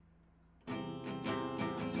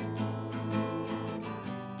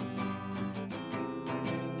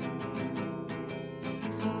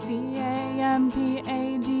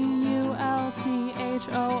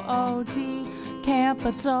Camp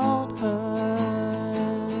Adulthood,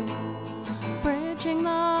 bridging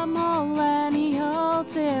the millennial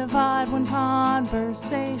divide, one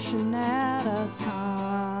conversation at a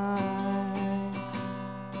time.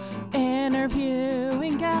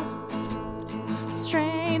 Interviewing guests,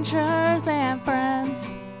 strangers and friends.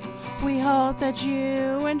 We hope that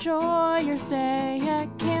you enjoy your stay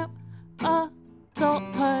at Camp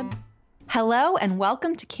Adulthood. Hello and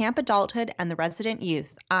welcome to Camp Adulthood and the Resident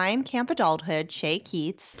Youth. I'm Camp Adulthood, Shay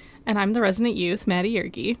Keats. And I'm the Resident Youth, Maddie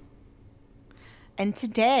Yergi. And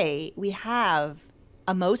today we have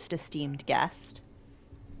a most esteemed guest.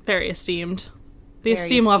 Very esteemed. The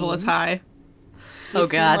esteem level is high. The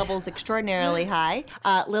esteem level is extraordinarily high.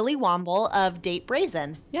 Lily Womble of Date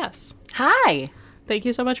Brazen. Yes. Hi. Thank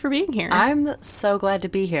you so much for being here. I'm so glad to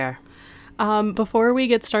be here. Before we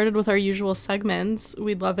get started with our usual segments,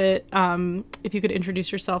 we'd love it if you could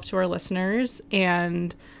introduce yourself to our listeners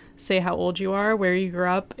and say how old you are, where you grew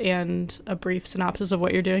up, and a brief synopsis of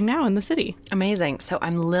what you're doing now in the city. Amazing. So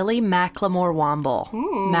I'm Lily Macklemore Womble.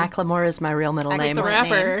 Macklemore is my real middle name. The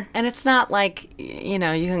rapper. And it's not like, you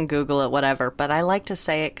know, you can Google it, whatever, but I like to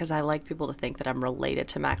say it because I like people to think that I'm related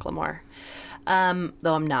to Macklemore,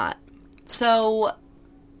 though I'm not. So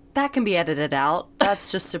that can be edited out.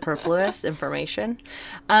 That's just superfluous information.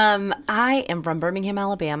 I am from Birmingham,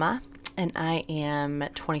 Alabama, and I am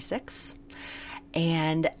 26.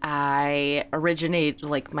 And my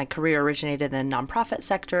career originated in the nonprofit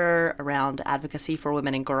sector around advocacy for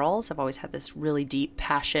women and girls. I've always had this really deep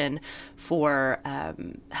passion for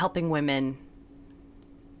helping women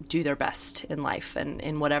do their best in life and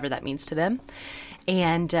in whatever that means to them.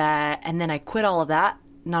 And then I quit all of that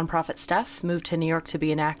nonprofit stuff, moved to New York to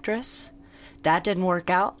be an actress. That didn't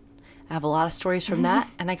work out. I have a lot of stories from that.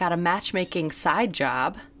 And I got a matchmaking side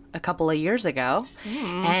job a couple of years ago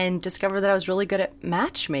and discovered that I was really good at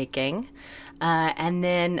matchmaking. And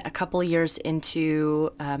then a couple of years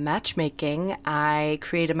into matchmaking, I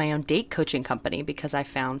created my own date coaching company because I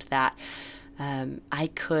found that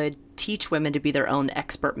I could teach women to be their own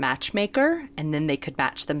expert matchmaker, and then they could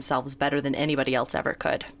match themselves better than anybody else ever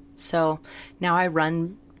could. So now I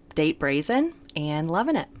run Date Brazen and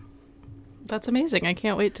loving it. That's amazing. I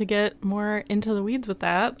can't wait to get more into the weeds with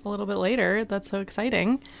that a little bit later. That's so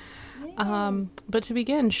exciting. But to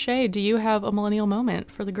begin, Shay, do you have a millennial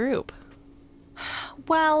moment for the group?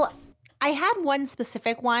 Well, I had one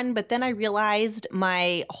specific one, but then I realized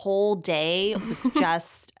my whole day was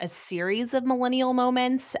just a series of millennial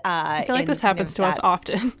moments. I feel like this happens to us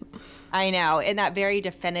often. I know, in that very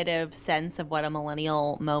definitive sense of what a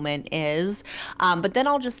millennial moment is. But then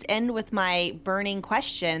I'll just end with my burning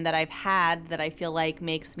question that I've had that I feel like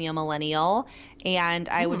makes me a millennial. And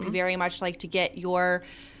I would very much like to get your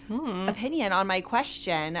opinion on my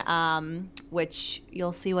question, which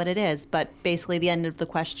you'll see what it is. But basically the end of the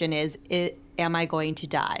question is, am I going to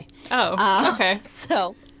die? Oh, okay.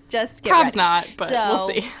 So just get Probably ready. not, but we'll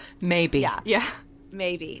see. Maybe. Yeah.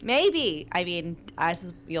 Maybe. I mean,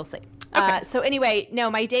 you'll see. Okay. So anyway,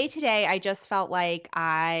 no, my day today, I just felt like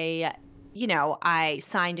I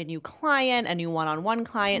signed a new client, a new one-on-one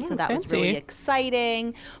client. So that was really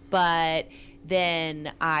exciting. But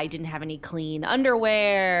then I didn't have any clean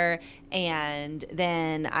underwear. And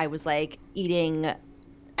then I was like eating,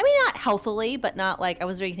 not healthily, but not like I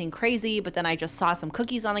was doing anything crazy. But then I just saw some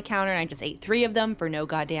cookies on the counter and I just ate 3 of them for no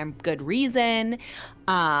goddamn good reason.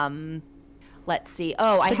 Let's see.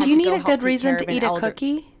 But do you need a good reason to eat a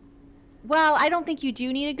cookie? Well, I don't think you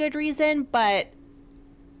do need a good reason,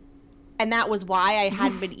 and that was why I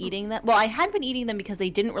hadn't been eating them. Well, I hadn't been eating them because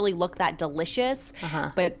they didn't really look that delicious.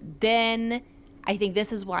 But then I think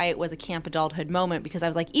this is why it was a Camp Adulthood moment, because I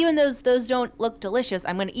was like, even those don't look delicious,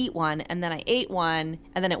 I'm going to eat one. And then I ate one,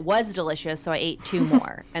 and then it was delicious, so I ate 2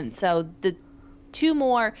 more. And so the 2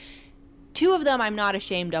 of them I'm not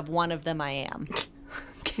ashamed of. One of them I am.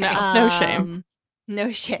 No shame.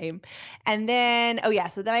 No shame. And then,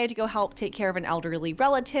 so then I had to go help take care of an elderly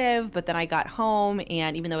relative, but then I got home,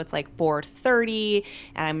 and even though it's like 4:30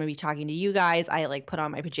 and I'm going to be talking to you guys, I like put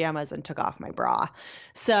on my pajamas and took off my bra.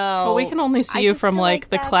 So well, we can only see you from like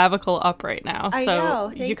the clavicle up right now. So I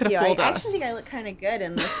know. You could have fooled us. I actually think I look kind of good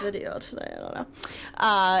in this video today. I don't know.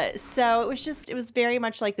 So it was very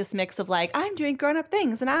much like this mix of like, I'm doing grown-up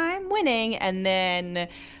things and I'm winning. And then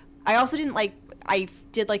I also I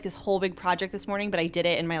did like this whole big project this morning, but I did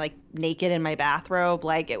it in my like naked in my bathrobe.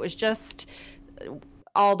 Like it was just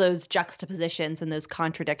all those juxtapositions and those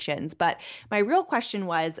contradictions. But my real question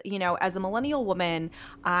was, as a millennial woman,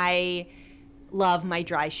 I love my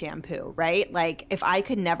dry shampoo, right? Like if I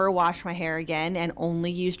could never wash my hair again and only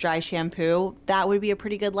use dry shampoo, that would be a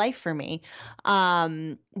pretty good life for me.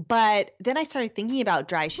 But then I started thinking about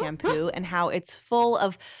dry shampoo and how it's full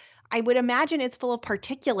of, I would imagine it's full of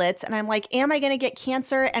particulates. And I'm like, am I going to get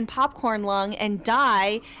cancer and popcorn lung and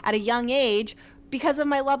die at a young age because of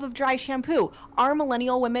my love of dry shampoo? Are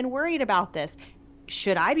millennial women worried about this?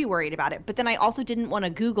 Should I be worried about it? But then I also didn't want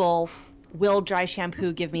to Google, will dry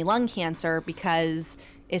shampoo give me lung cancer, because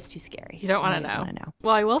it's too scary. You don't want to know.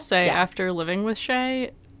 Well, I will say, Yeah. after living with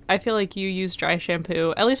Shay, I feel like you use dry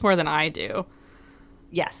shampoo at least more than I do.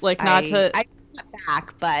 Yes. Like, not to- I cut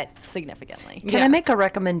back, but significantly. Can Yeah. I make a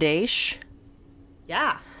recommendation?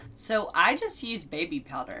 Yeah. So I just use baby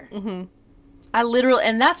powder. I literally,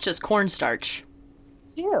 and that's just cornstarch.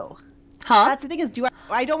 Too. Huh? That's the thing is,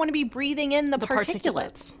 I don't want to be breathing in the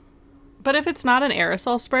particulates. But if it's not an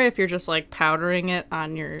aerosol spray, if you're just like powdering it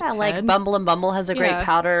on your Yeah, like head, Bumble and Bumble has a great Yeah.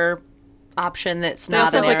 powder option that's they not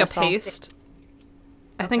also an have like aerosol. a paste.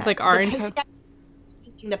 I think like Orange.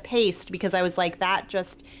 Using the paste because I was like, that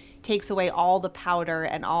just takes away all the powder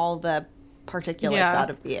and all the particulates Yeah.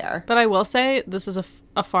 out of the air. But I will say, this is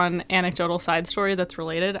a fun anecdotal side story that's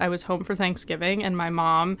related. I was home for Thanksgiving, and my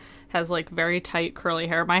mom has, like, very tight curly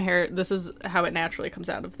hair. My hair, this is how it naturally comes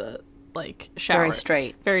out of the, like, shower. Very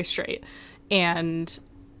straight. Very straight. And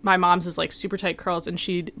my mom's is, like, super tight curls, and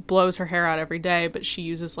she blows her hair out every day, but she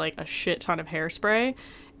uses, like, a shit ton of hairspray.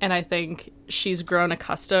 And I think she's grown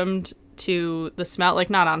accustomed to the smell, like,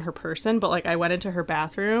 not on her person, but, like, I went into her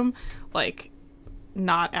bathroom, like,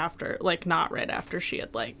 not right after she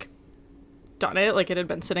had, like, done it. Like, it had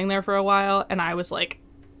been sitting there for a while, and I was, like,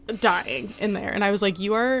 dying in there. And I was like,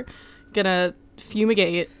 you are gonna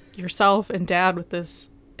fumigate yourself and Dad with this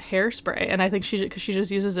hairspray. And I think because she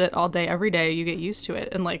just uses it all day, every day, you get used to it.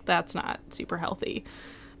 And, like, that's not super healthy.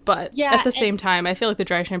 But Yeah, at the same time, I feel like the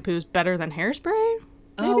dry shampoo is better than hairspray.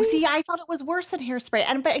 Oh, maybe? see, I thought it was worse than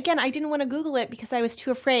hairspray. But again, I didn't want to Google it because I was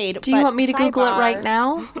too afraid. Do you But want me to Google it right sidebar-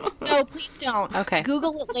 now? No, please don't. Okay.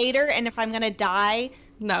 Google it later, and if I'm going to die,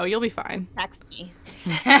 No, you'll be fine. text me.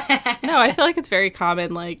 No, I feel like it's very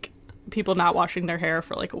common, like, people not washing their hair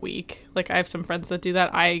for, like, a week. Like, I have some friends that do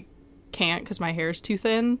that. I can't because my hair is too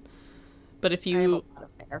thin. But if I have a you, lot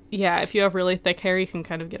of hair. yeah, if you have really thick hair, you can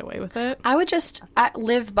kind of get away with it. I would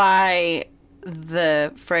live by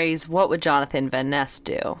the phrase, what would Jonathan Van Ness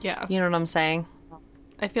do? Yeah. You know what I'm saying?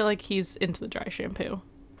 I feel like he's into the dry shampoo.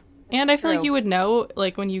 And I feel like true. you would know,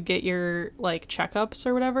 like, when you get your, like, checkups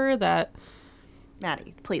or whatever, that,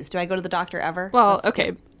 Maddie, please, do I go to the doctor ever? well, Let's-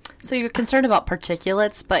 okay, So you're concerned about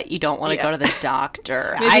particulates, but you don't want to Yeah. go to the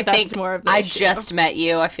doctor. Maybe I that's think more of the I issue. just met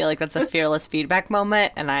you. I feel like that's a fearless feedback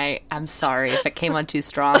moment, and I'm sorry if it came on too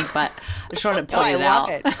strong, but I just wanted to Oh, point I it love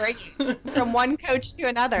out. it. Great. From one coach to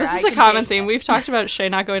another. this I is a can common take theme. it. We've talked about Shay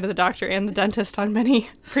not going to the doctor and the dentist on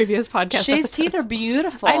many previous podcasts. Shay's teeth are episodes.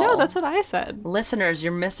 beautiful. I know, that's what I said. Listeners,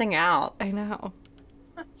 you're missing out I know.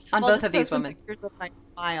 on I'll both just of these post some women. pictures of my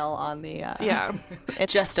smile on the. Yeah,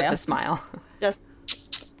 Just of the smile. Just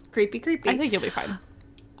creepy. I think you'll be fine.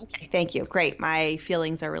 Okay, thank you. Great. My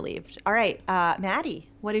feelings are relieved. All right, Maddie,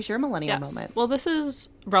 what is your millennial moment? Well, this is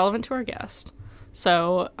relevant to our guest.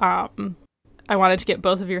 So, I wanted to get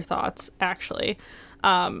both of your thoughts, actually.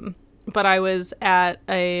 But I was at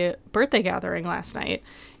a birthday gathering last night,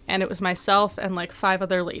 and it was myself and, like, 5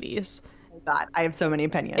 other ladies. Oh God, I have so many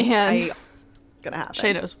opinions. And- It's gonna happen.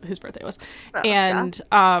 Shay knows whose birthday it was. So, And,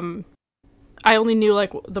 I only knew,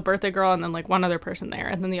 like, the birthday girl and then, like, one other person there.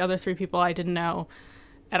 And then the other 3 people I didn't know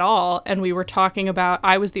at all. And we were talking about,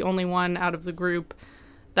 I was the only one out of the group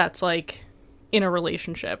that's, like, in a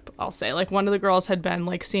relationship, I'll say. Like, one of the girls had been,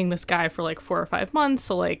 like, seeing this guy for, like, 4 or 5 months.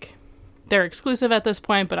 So, like, they're exclusive at this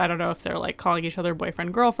point, but I don't know if they're, like, calling each other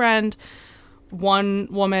boyfriend, girlfriend. One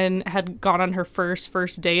woman had gone on her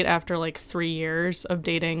first date after, like, 3 years of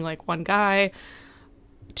dating, like, one guy.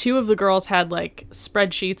 2 of the girls had, like,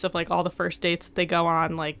 spreadsheets of, like, all the first dates that they go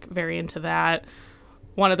on, like, very into that.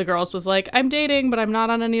 One of the girls was like, I'm dating, but I'm not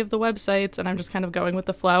on any of the websites, and I'm just kind of going with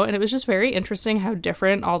the flow. And it was just very interesting how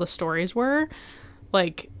different all the stories were.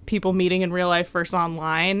 Like, people meeting in real life versus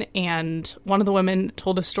online. And one of the women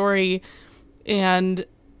told a story, and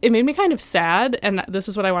it made me kind of sad. And this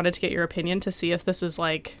is what I wanted to get your opinion, to see if this is,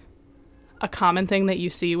 like, a common thing that you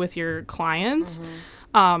see with your clients.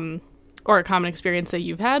 Or a common experience that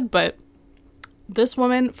you've had. But this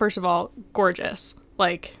woman, first of all, gorgeous.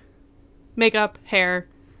 Like, makeup, hair,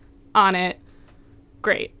 on it,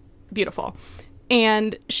 great, beautiful.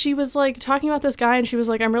 And she was, like, talking about this guy, and she was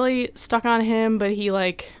like, I'm really stuck on him, but he,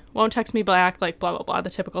 like, won't text me back, like, blah, blah, blah, the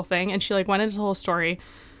typical thing. And she, like, went into the whole story.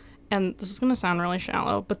 and this is going to sound really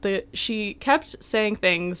shallow, but she kept saying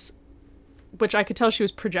things which I could tell she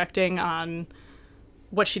was projecting on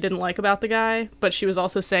what she didn't like about the guy, but she was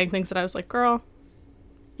also saying things that I was like, girl,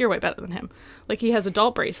 you're way better than him. Like, he has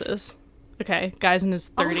adult braces. Okay, guy's in his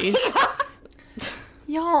 30s.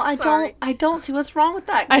 Y'all, I don't see what's wrong with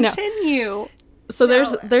that. Continue. So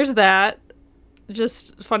there's that.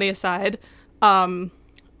 Just funny aside.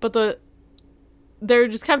 But there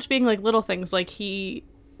just kept being like little things, like he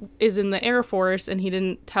is in the Air Force and he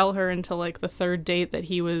didn't tell her until like the third date that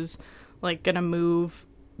he was like gonna move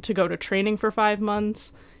to go to training for 5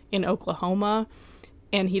 months in Oklahoma,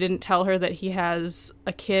 and he didn't tell her that he has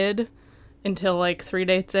a kid until like 3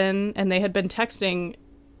 dates in, and they had been texting.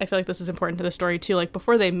 I feel like this is important to the story too, like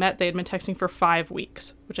before they met they had been texting for 5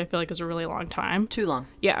 weeks, which I feel like is a really long time. Too long.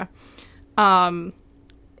 Yeah.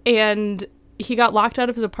 And he got locked out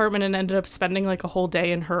of his apartment and ended up spending like a whole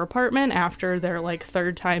day in her apartment after their like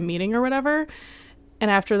third time meeting or whatever. And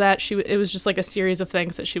after that, it was just like a series of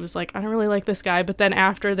things that she was like, I don't really like this guy. But then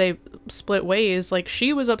after they split ways, like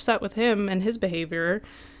she was upset with him and his behavior,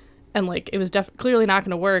 and like it was clearly not going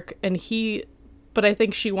to work. But I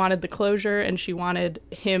think she wanted the closure, and she wanted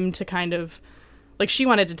him to kind of, like, she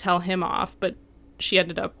wanted to tell him off, but she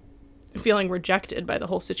ended up feeling rejected by the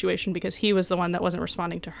whole situation because he was the one that wasn't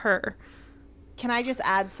responding to her. Can I just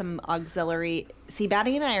add some auxiliary? See,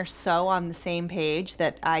 Batty and I are so on the same page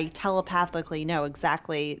that I telepathically know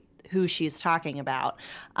exactly who she's talking about.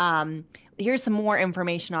 Here's some more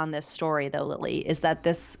information on this story, though, Lily, is that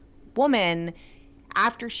this woman,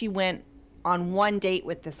 after she went on one date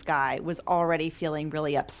with this guy, was already feeling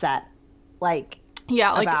really upset, like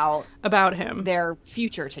about him, their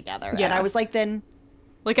future together. Yeah. And I was like, then,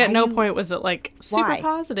 like, at no point was it like super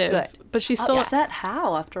positive. Good. But she's still upset.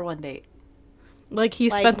 How after one date? Like, he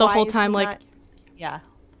spent the whole time like, yeah.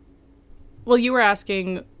 Well, you were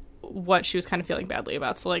asking what she was kind of feeling badly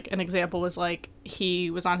about. So, like, an example was like he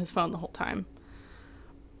was on his phone the whole time,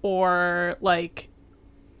 or like,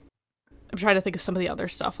 I'm trying to think of some of the other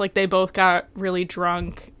stuff. Like, they both got really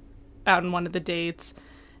drunk out on one of the dates,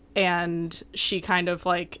 and she kind of,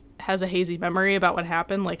 like, has a hazy memory about what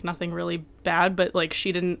happened. Like, nothing really bad, but, like,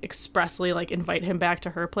 she didn't expressly, like, invite him back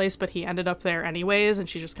to her place, but he ended up there anyways, and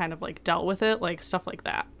she just kind of, like, dealt with it. Like, stuff like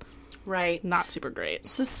that. Right. Not super great.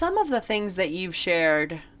 So some of the things that you've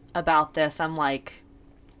shared about this, I'm like,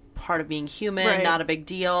 part of being human, right. Not a big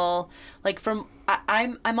deal. Like,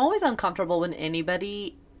 I'm always uncomfortable when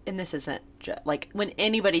anybody... and this isn't like when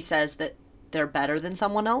anybody says that they're better than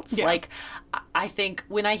someone else. Yeah. Like, I think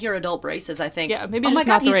when I hear adult braces, I think, maybe oh my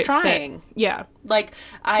God, he's right trying. Fit. Yeah. Like,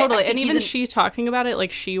 totally. I and even she talking about it,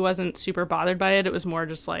 like, she wasn't super bothered by it. It was more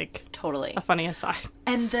just like totally a funny aside.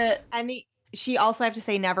 She also, I have to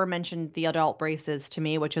say, never mentioned the adult braces to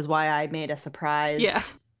me, which is why I made a surprise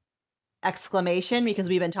exclamation, because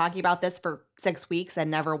we've been talking about this for 6 weeks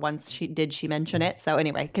and never once did she mention it. So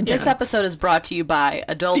anyway, continue. This episode is brought to you by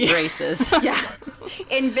adult braces. Yeah.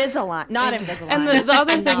 Invisalign, not Invisalign. And the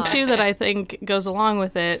other thing too that I think goes along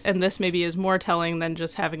with it, and this maybe is more telling than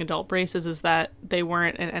just having adult braces, is that they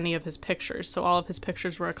weren't in any of his pictures. So all of his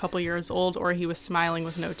pictures were a couple years old, or he was smiling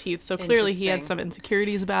with no teeth. So clearly he had some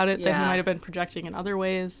insecurities about it that he might have been projecting in other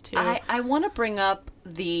ways too. I want to bring up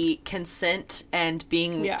the consent and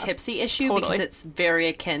being tipsy issue because it's very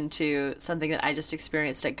akin to something that I just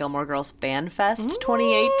experienced at Gilmore Girls Fan Fest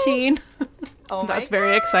 2018. That's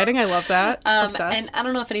very exciting. I love that. And I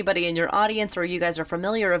don't know if anybody in your audience or you guys are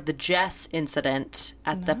familiar of the Jess incident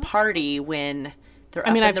at the party when they're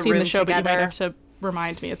up in the room together. I've seen the show, but you might have to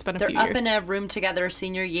remind me. It's been a few years. They're up in a room together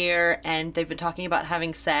senior year, and they've been talking about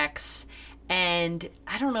having sex. And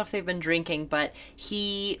I don't know if they've been drinking, but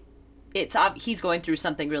he's going through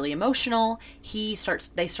something really emotional. They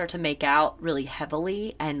start to make out really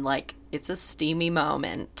heavily, and like it's a steamy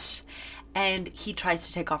moment. And he tries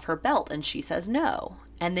to take off her belt, and she says no.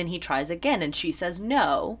 And then he tries again, and she says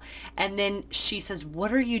no. And then she says,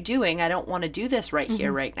 "What are you doing? I don't want to do this right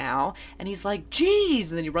here, right now." And he's like,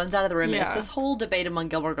 "Geez!" And then he runs out of the room. And it's this whole debate among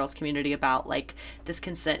Gilmore Girls community about like this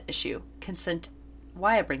consent issue. Consent.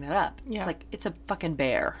 Why I bring that up? Yeah. It's like it's a fucking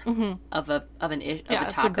bear of a topic.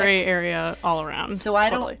 It's a gray area all around. So I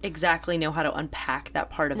don't exactly know how to unpack that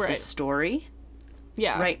part of this story.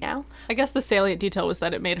 Yeah. Right now, I guess the salient detail was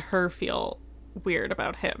that it made her feel weird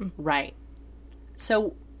about him. Right.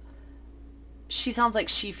 So she sounds like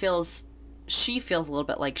she feels a little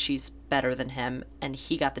bit like she's better than him, and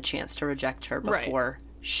he got the chance to reject her before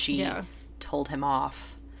she told him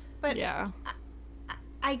off. But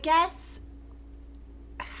I guess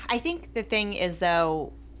I think the thing is,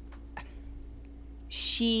 though,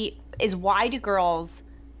 why do girls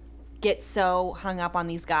get so hung up on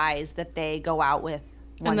these guys that they go out with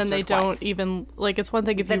once and then they or twice. don't even, like, it's one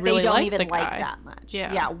thing if that you really they don't like even the like guy. that much.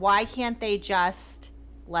 Yeah. Why can't they just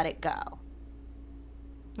let it go?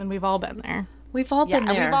 And we've all been there. We've all been and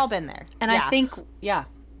there. we've all been there. And I think,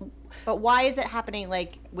 But why is it happening,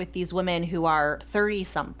 like, with these women who are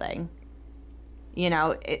 30-something? You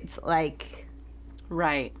know, it's like...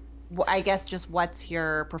 Right. I guess just what's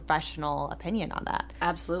your professional opinion on that?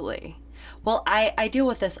 Absolutely. Well, I deal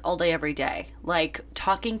with this all day, every day. Like,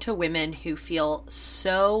 talking to women who feel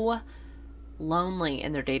so lonely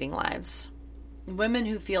in their dating lives. Women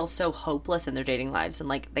who feel so hopeless in their dating lives and,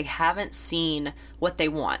 like, they haven't seen what they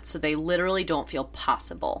want. So they literally don't feel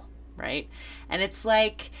possible, right? And it's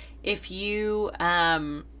like, if you,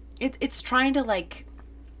 it's trying to, like,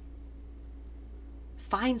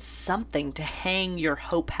 find something to hang your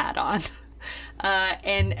hope hat on.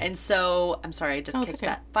 And so, I'm sorry, I just kicked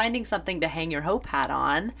that. Finding something to hang your hope hat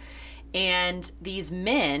on. And these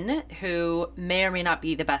men who may or may not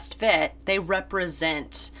be the best fit, they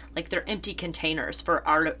represent, like, they're empty containers for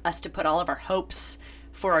us to put all of our hopes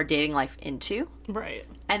for our dating life into. Right.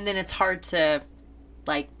 And then it's hard to,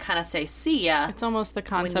 like, kind of say, see ya. It's almost the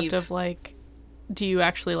concept of, like, do you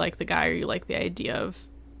actually like the guy, or you like the idea of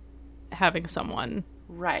having someone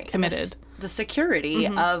committed? The security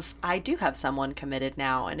of, I do have someone committed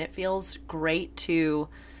now, and it feels great to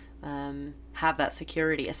have that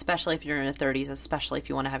security, especially if you're in your 30s, especially if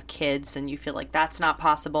you want to have kids and you feel like that's not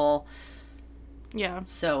possible. Yeah.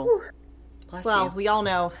 So, bless you. Well, we all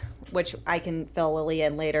know, which I can fill Lily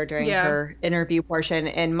in later during her interview portion.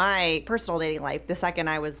 In my personal dating life, the second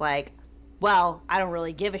I was like, well, I don't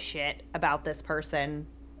really give a shit about this person,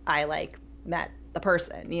 I, like, met the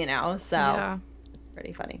person, you know? So it's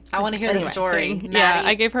pretty funny. I want to hear the story. Yeah,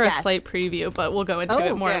 I gave her a slight preview, but we'll go into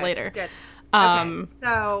it more later. Good. Okay,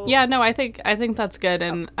 so yeah, no, I think that's good,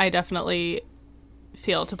 and I definitely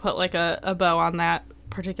feel, to put, like, a bow on that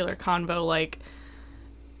particular convo, like,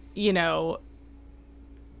 you know,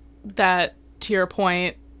 that, to your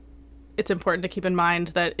point, it's important to keep in mind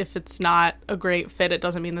that if it's not a great fit, it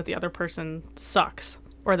doesn't mean that the other person sucks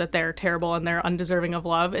or that they're terrible and they're undeserving of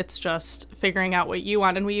love. It's just figuring out what you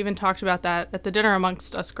want. And we even talked about that at the dinner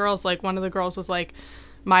amongst us girls. Like, one of the girls was like,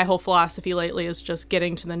 my whole philosophy lately is just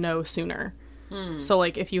getting to the no sooner. So,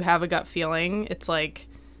 like, if you have a gut feeling, it's like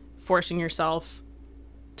forcing yourself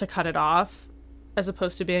to cut it off, as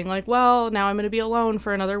opposed to being like, well, now I'm going to be alone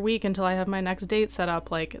for another week until I have my next date set up.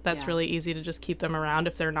 Like, that's really easy to just keep them around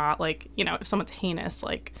if they're not, like, you know, if someone's heinous,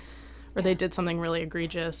 like, or they did something really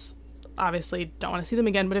egregious, obviously don't want to see them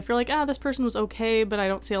again. But if you're like, this person was okay, but I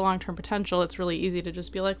don't see a long-term potential, it's really easy to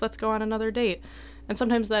just be like, let's go on another date. And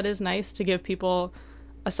sometimes that is nice to give people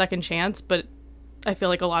a second chance, but I feel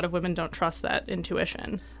like a lot of women don't trust that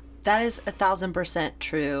intuition. That is 1,000%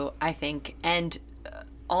 true, I think. And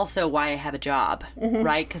also why I have a job,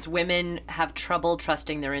 right? Because women have trouble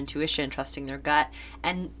trusting their intuition, trusting their gut,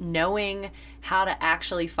 and knowing how to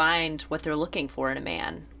actually find what they're looking for in a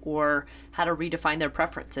man, or how to redefine their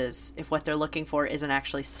preferences if what they're looking for isn't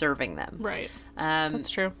actually serving them. Right.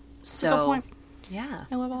 That's true. So, good point. Yeah.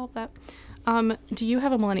 I love all of that. Do you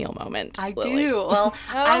have a millennial moment, I Lily? do. Well,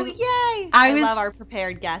 yay! I love our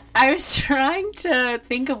prepared guests. I was trying to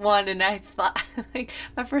think of one, and I thought, like,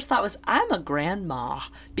 my first thought was, I'm a grandma,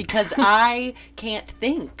 because I can't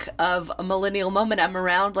think of a millennial moment. I'm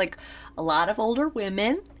around, like, a lot of older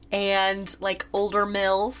women and, like, older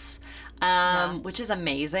mills, which is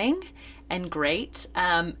amazing and great.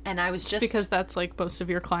 And I was just because that's, like, most of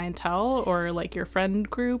your clientele, or, like, your friend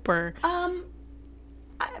group, or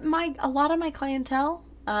a lot of my clientele,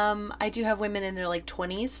 I do have women in their, like,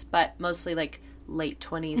 20s, but mostly, like, late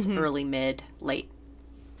 20s, early mid, late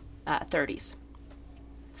 30s.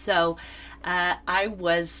 So I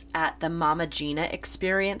was at the Mama Gina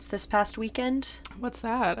experience this past weekend. What's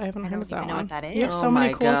that? I haven't heard of that even know one. what that is. You have so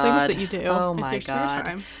many cool things that you do. Oh if my there's spare god!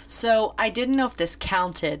 time. So I didn't know if this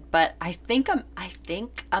counted, but I think a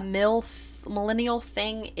millennial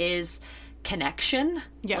thing is connection.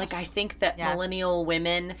 Yes. Like, I think that millennial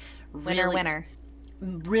women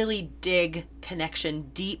really dig connection,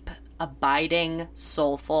 deep, abiding,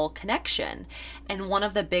 soulful connection. And one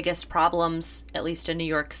of the biggest problems, at least in New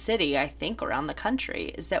York City, I think around the country,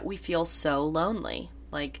 is that we feel so lonely.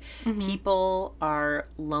 Like, people are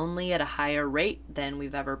lonely at a higher rate than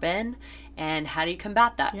we've ever been. And how do you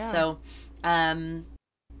combat that? Yeah. So, one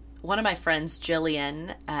of my friends,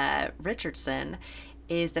 Jillian Richardson,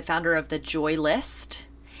 is the founder of the Joy List.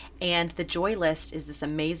 And the Joy List is this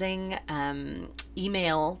amazing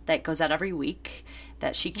email that goes out every week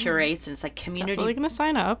that she curates, and it's like community. Definitely going to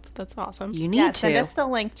sign up. That's awesome. You need to send us the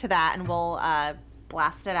link to that, and we'll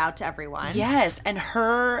blast it out to everyone. Yes, and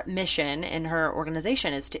her mission in her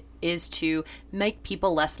organization is to make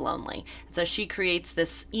people less lonely. And so she creates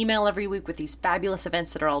this email every week with these fabulous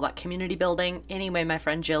events that are all about community building. Anyway, my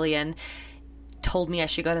friend Jillian told me I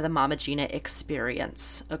should go to the Mama Gina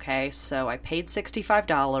experience. Okay, so I paid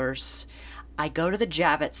 $65. I go to the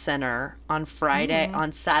Javits Center on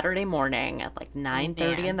Saturday morning at like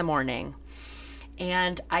 9:30 in the morning.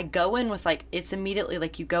 And I go in with like, it's immediately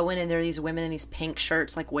like you go in and there are these women in these pink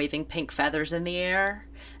shirts, like waving pink feathers in the air.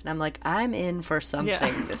 And I'm like, I'm in for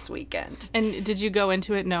something this weekend. And did you go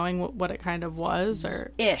into it knowing what it kind of was,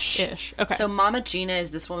 or Ish. Okay. So Mama Gina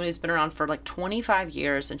is this woman who's been around for like 25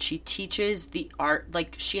 years, and she teaches the art,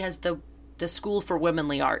 like she has the School for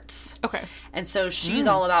Womanly Arts. Okay. And so she's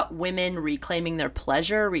all about women reclaiming their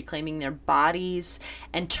pleasure, reclaiming their bodies,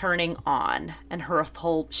 and turning on. And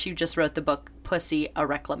she just wrote the book Pussy, A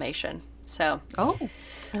Reclamation. So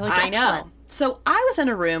I know. So I was in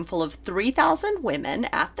a room full of 3,000 women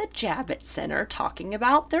at the Javits Center talking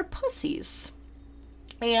about their pussies.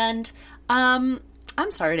 And I'm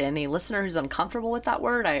sorry to any listener who's uncomfortable with that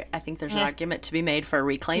word. I think there's an argument to be made for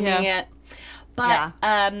reclaiming it. But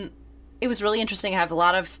it was really interesting. I have a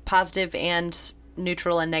lot of positive and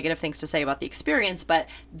neutral and negative things to say about the experience, but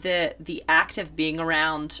the act of being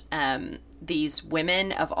around these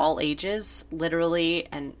women of all ages, literally,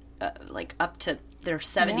 and like up to their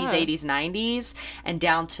 70s, 80s, 90s, and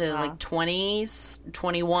down to like 20s,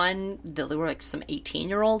 21. There were like some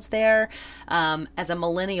 18-year-olds there. As a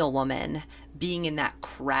millennial woman, being in that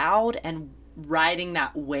crowd and riding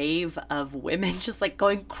that wave of women just like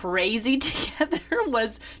going crazy together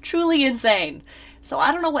was truly insane. So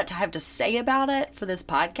I don't know what to have to say about it for this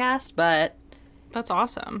podcast, but that's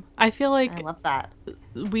awesome. I feel like I love that.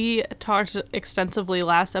 We talked extensively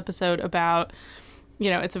last episode about,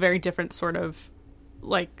 it's a very different sort of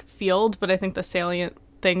like field, but I think the salient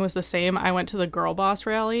thing was the same. I went to the Girl Boss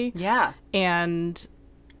rally. Yeah. And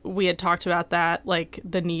we had talked about that, like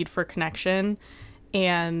the need for connection.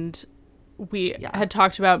 And we had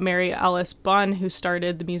talked about Mary Ellis Bunn, who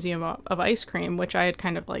started the Museum of Ice Cream, which I had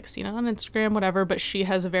kind of like seen on Instagram, whatever, but she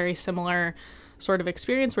has a very similar sort of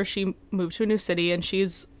experience where she moved to a new city, and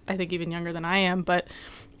she's, I think, even younger than I am, but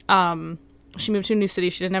she moved to a new city.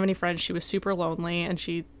 She didn't have any friends. She was super lonely, and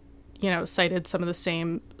she, cited some of the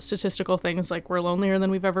same statistical things, like we're lonelier than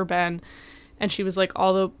we've ever been. And she was like,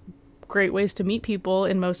 all the great ways to meet people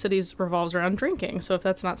in most cities revolves around drinking. So if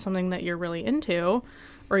that's not something that you're really into,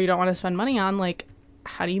 or you don't want to spend money on, like,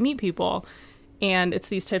 how do you meet people? And it's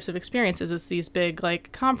these types of experiences. It's these big,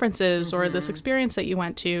 like, conferences or this experience that you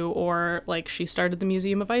went to, or, like, she started the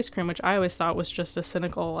Museum of Ice Cream, which I always thought was just a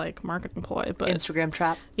cynical, like, marketing ploy. But Instagram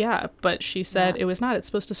trap. Yeah, but she said it was not. It's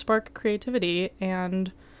supposed to spark creativity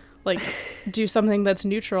and, like, do something that's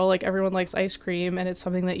neutral. Like, everyone likes ice cream, and it's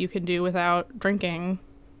something that you can do without drinking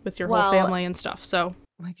with your whole family and stuff. So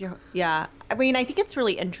I mean, I think it's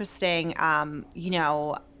really interesting. I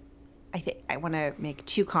think I want to make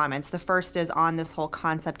two comments. The first is on this whole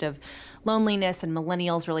concept of loneliness and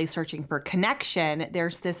millennials really searching for connection.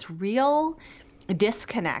 There's this real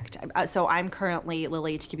disconnect. So I'm currently,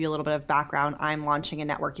 Lily, to give you a little bit of background, I'm launching a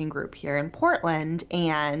networking group here in Portland,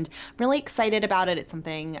 and I'm really excited about it. It's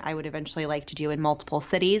something I would eventually like to do in multiple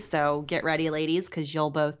cities. So get ready, ladies, because you'll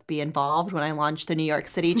both be involved when I launch the New York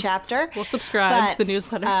City chapter. We'll subscribe to the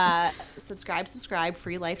newsletter. Subscribe,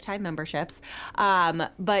 free lifetime memberships.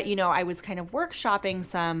 But, I was kind of workshopping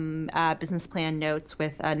some business plan notes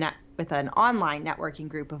with an online networking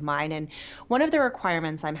group of mine. And one of the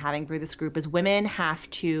requirements I'm having for this group is women have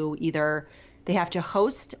to they have to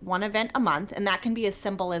host one event a month. And that can be as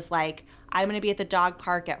simple as like, I'm going to be at the dog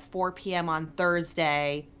park at 4 p.m. on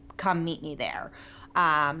Thursday. Come meet me there.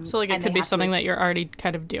 So like it could be something that you're already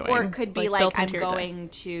kind of doing. Or it could be like I'm going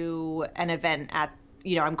to an event at,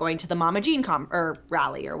 I'm going to the Mama Jean or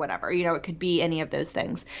rally or whatever. It could be any of those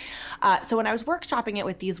things. So when I was workshopping it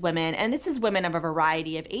with these women, and this is women of a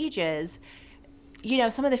variety of ages,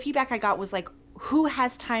 some of the feedback I got was like, who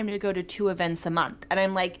has time to go to 2 events a month? And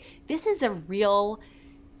I'm like, this is a real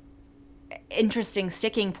interesting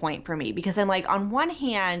sticking point for me, because I'm like, on one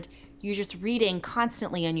hand, you're just reading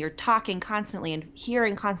constantly and you're talking constantly and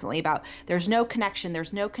hearing constantly about there's no connection,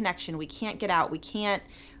 we can't get out, we can't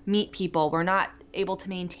meet people, we're not able to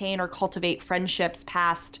maintain or cultivate friendships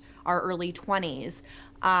past our early 20s.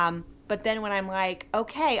 But then when I'm like,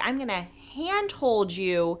 okay, I'm going to handhold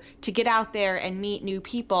you to get out there and meet new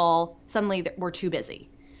people, suddenly we're too busy.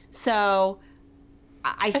 So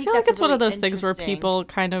I think feel like it's really one of those things where people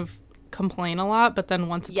kind of complain a lot, but then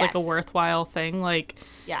once it's like a worthwhile thing, like,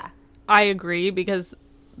 I agree, because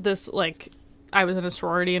this, like, I was in a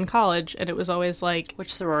sorority in college, and it was always like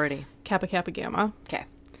Which sorority? Kappa Kappa Gamma. Okay.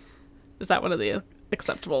 Is that one of the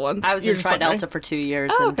acceptable ones? I was You're in just Tri wondering? Delta for 2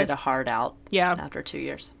 years Oh, and okay. did a hard out Yeah. after 2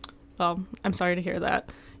 years. Well, I'm sorry to hear that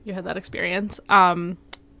you had that experience.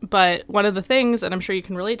 But one of the things, and I'm sure you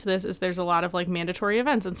can relate to this, is there's a lot of like mandatory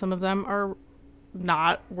events, and some of them are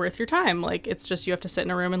not worth your time. Like, it's just you have to sit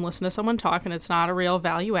in a room and listen to someone talk, and it's not a real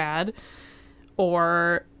value add.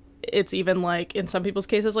 Or it's even like, in some people's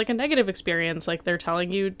cases, like a negative experience. Like, they're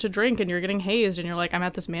telling you to drink and you're getting hazed, and you're like, I'm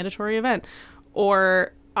at this mandatory event.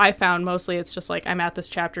 Or I found mostly it's just like, I'm at this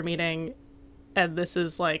chapter meeting, and this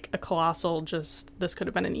is like a colossal, just, this could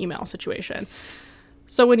have been an email situation.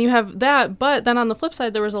 So when you have that, but then on the flip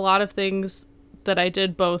side, there was a lot of things that I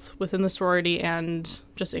did both within the sorority and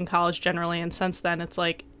just in college generally. And since then, it's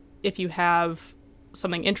like, if you have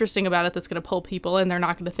something interesting about it that's going to pull people in, they're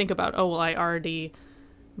not going to think about, oh, well, I already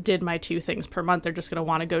did my 2 things per month. They're just going to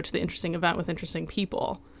want to go to the interesting event with interesting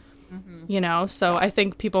people, you know? So I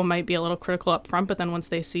think people might be a little critical up front, but then once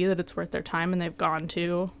they see that it's worth their time and they've gone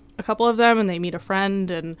to a couple of them and they meet a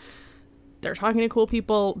friend and they're talking to cool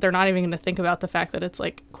people, they're not even going to think about the fact that it's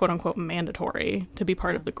like, quote unquote, mandatory to be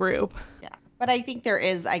part of the group. Yeah. But I think there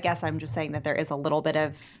is, I guess I'm just saying that there is a little bit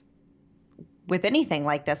of, with anything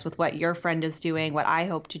like this, with what your friend is doing, what I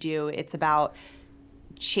hope to do, it's about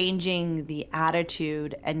changing the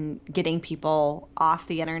attitude and getting people off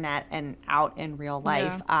the internet and out in real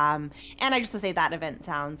life. And I just want to say that event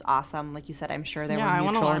sounds awesome. Like you said, I'm sure there were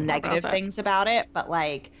neutral and negative things about it, but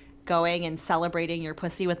like going and celebrating your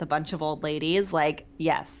pussy with a bunch of old ladies, like,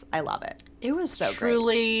 yes, I love it. It was So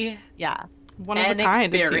truly Yeah. One of an a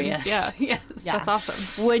kind, experience. it seems. Yeah. Yes. Yeah. That's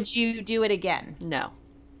awesome. Would you do it again? No.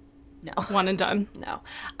 No. One and done. No.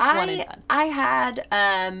 One and done. I had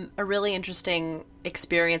a really interesting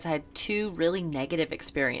experience. I had 2 really negative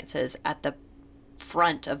experiences at the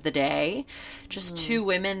front of the day. Just 2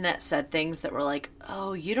 women that said things that were like,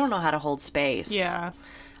 oh, you don't know how to hold space. Yeah.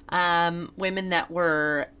 Women that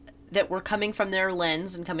were coming from their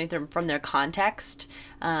lens and coming from their context,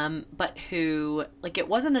 but who, like, it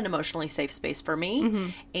wasn't an emotionally safe space for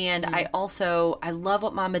me. And I love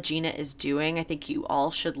what Mama Gina is doing. I think you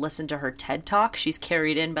all should listen to her TED Talk. She's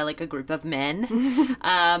carried in by like a group of men.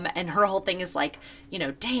 And her whole thing is like, you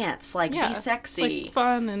know, dance, like be sexy. Like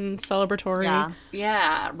fun and celebratory. Yeah.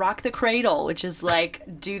 Yeah, rock the cradle, which is like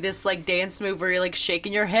do this like dance move where you're like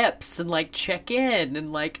shaking your hips and like check in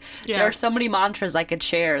and like there are so many mantras I could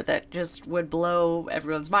share that just would blow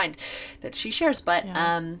everyone's mind that she shares. But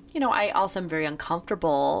you know, I also am very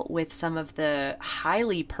uncomfortable with some of the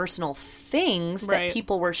highly personal things that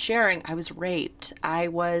people were sharing. I was raped. I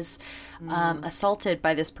was assaulted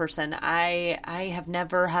by this person. I have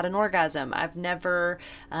never had an orgasm. I've never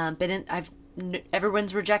been in.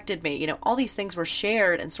 Everyone's rejected me. You know, all these things were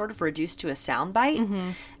shared and sort of reduced to a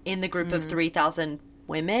soundbite in the group of 3,000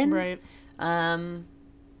 women. Right.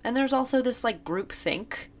 And there's also this like group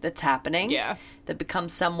think that's happening. Yeah. That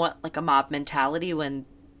becomes somewhat like a mob mentality when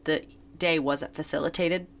the day wasn't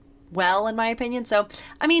facilitated well, in my opinion. So,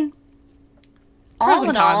 I mean, Pros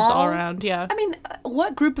and cons all around, yeah. I mean,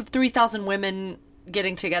 what group of 3,000 women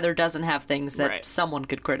getting together doesn't have things that someone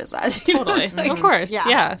could criticize? You know, Totally. it's like- Of course.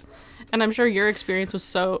 Yeah. And I'm sure your experience was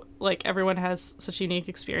so, like, everyone has such unique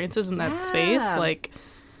experiences in that space. Like,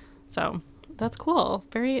 so that's cool.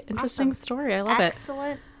 Very interesting story. I love it.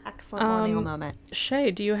 Excellent millennial moment. Shay,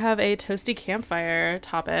 do you have a toasty campfire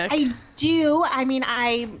topic? I do. I mean,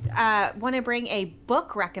 I want to bring a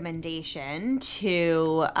book recommendation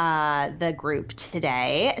to the group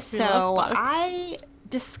today. So I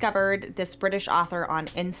discovered this British author on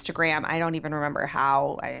Instagram. I don't even remember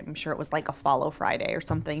how. I'm sure it was like a Follow Friday or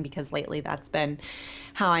something, because lately that's been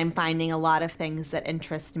how I'm finding a lot of things that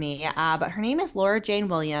interest me. But her name is Laura Jane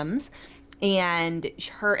Williams, and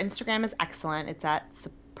her Instagram is excellent. It's at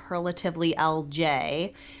Superlatively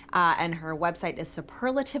LJ, and her website is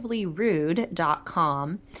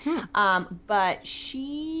superlativelyrude.com. But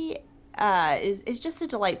she is just a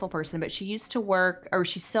delightful person. But she used to work, or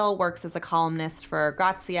she still works as a columnist for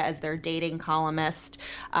Grazia as their dating columnist.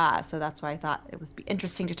 So that's why I thought it would be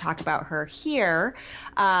interesting to talk about her here.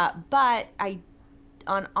 But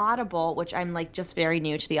on Audible, which I'm like just very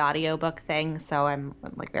new to the audiobook thing, so I'm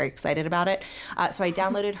like very excited about it. So I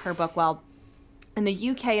downloaded her book. Well, in the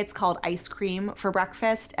UK, it's called Ice Cream for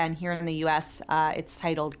Breakfast, and here in the US, it's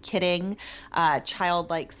titled Kidding,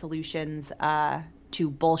 Childlike Solutions to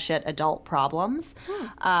Bullshit Adult Problems.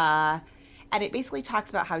 And it basically talks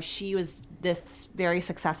about how she was this very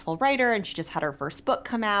successful writer, and she just had her first book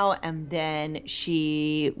come out, and then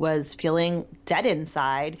she was feeling dead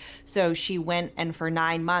inside. So she went and for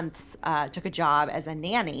 9 months took a job as a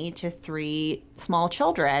nanny to 3 small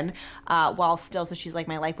children while still, so she's like,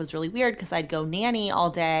 my life was really weird because I'd go nanny all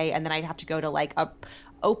day and then I'd have to go to like a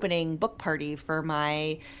opening book party for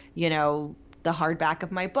my, the hardback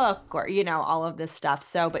of my book, or, all of this stuff.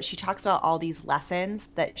 So, but she talks about all these lessons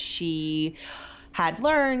that she had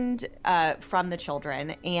learned from the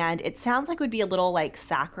children. And it sounds like it would be a little like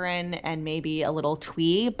saccharine and maybe a little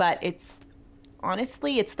twee, but it's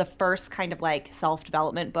the first kind of like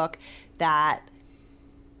self-development book that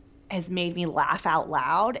has made me laugh out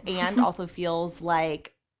loud and also feels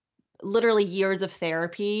like literally years of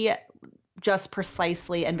therapy just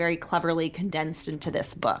precisely and very cleverly condensed into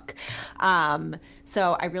this book.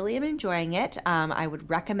 So I really am enjoying it. I would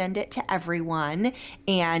recommend it to everyone.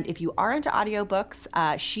 And if you are into audiobooks,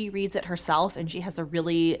 she reads it herself, and she has a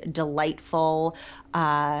really delightful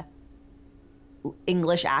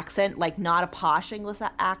English accent, like not a posh English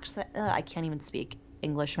accent. I can't even speak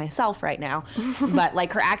English myself right now, but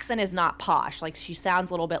like her accent is not posh. Like she sounds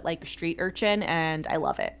a little bit like a street urchin, and I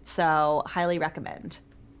love it. So highly recommend.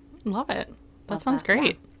 Love it. That sounds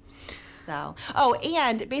great. Yeah. So,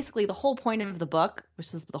 and basically the whole point of the book,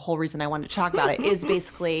 which is the whole reason I wanted to talk about it, is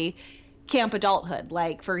basically camp adulthood.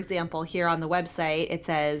 Like, for example, here on the website, it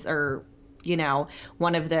says, or,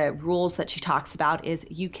 one of the rules that she talks about is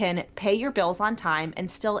you can pay your bills on time and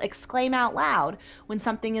still exclaim out loud when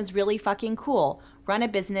something is really fucking cool. Run a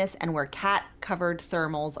business and wear cat-covered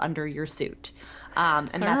thermals under your suit. And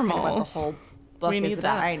that's kind of what the whole book is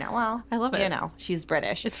about. That. I know. Well, I love it. She's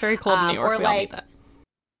British. It's very cold in New York. Or we all need that.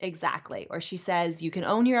 Exactly. Or she says you can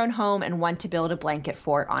own your own home and want to build a blanket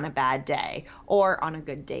fort on a bad day or on a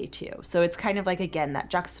good day too. So it's kind of like, again, that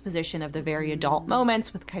juxtaposition of the very adult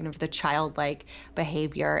moments with kind of the childlike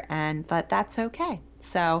behavior, and that's okay.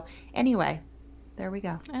 So anyway, there we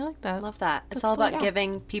go. I like that. Love that. It's all about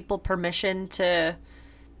giving people permission to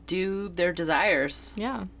do their desires.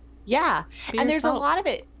 Yeah. Yeah. Be and yourself. There's a lot of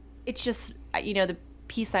it. It's just, the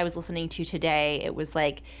piece I was listening to today, it was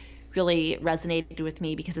like really resonated with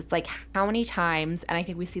me because it's like how many times, and I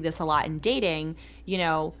think we see this a lot in dating,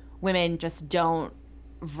 women just don't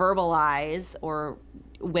verbalize or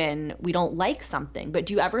when we don't like something. But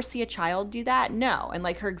do you ever see a child do that? No. And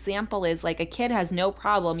like her example is like a kid has no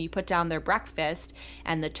problem. You put down their breakfast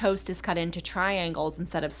and the toast is cut into triangles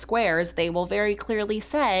instead of squares. They will very clearly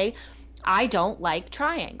say, I don't like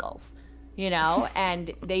triangles.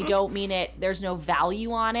 And they don't mean it. There's no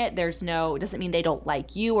value on it. It doesn't mean they don't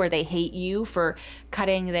like you or they hate you for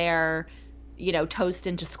cutting their, toast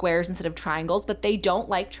into squares instead of triangles, but they don't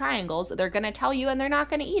like triangles. They're going to tell you and they're not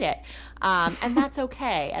going to eat it. And that's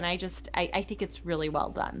okay. And I think it's really well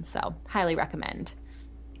done. So highly recommend.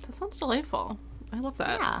 That sounds delightful. I love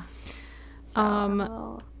that.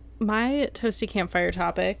 Yeah. My toasty campfire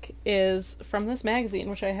topic is from this magazine,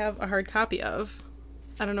 which I have a hard copy of.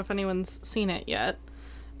 I don't know if anyone's seen it yet,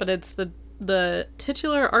 but it's the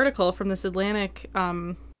titular article from this Atlantic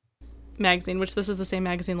magazine, which this is the same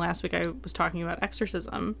magazine last week I was talking about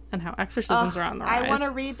exorcism and how exorcisms are on the rise. I want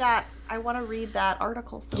to read that. I want to read that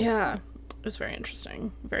article. So yeah, it was very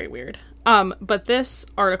interesting, very weird. But this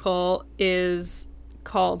article is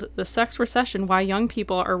called "The Sex Recession: Why Young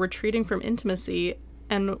People Are Retreating from Intimacy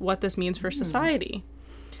and What This Means for Society."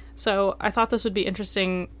 So I thought this would be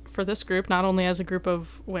interesting for this group, not only as a group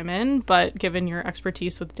of women, but given your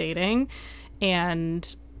expertise with dating.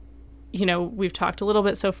 And, we've talked a little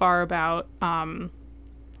bit so far about,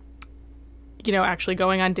 actually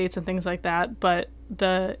going on dates and things like that, but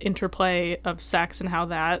the interplay of sex and how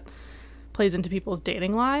that plays into people's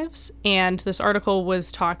dating lives. And this article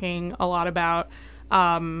was talking a lot about,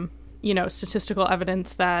 statistical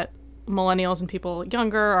evidence that millennials and people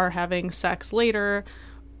younger are having sex later,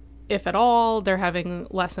 if at all. They're having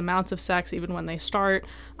less amounts of sex even when they start.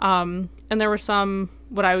 And there were some,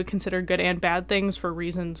 what I would consider good and bad things for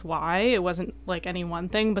reasons why. It wasn't like any one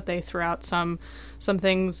thing, but they threw out some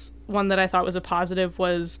things. One that I thought was a positive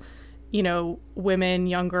was, women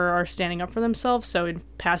younger are standing up for themselves. So in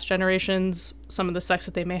past generations, some of the sex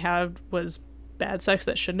that they may have was bad sex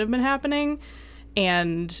that shouldn't have been happening.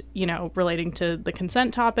 And, relating to the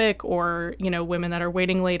consent topic, or, women that are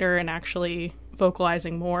waiting later and actually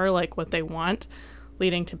vocalizing more like what they want,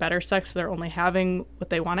 leading to better sex. They're only having what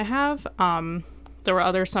they want to have. There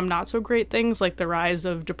were some not so great things, like the rise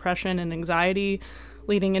of depression and anxiety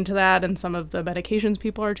leading into that, and some of the medications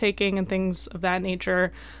people are taking and things of that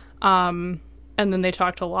nature. And then they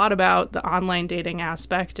talked a lot about the online dating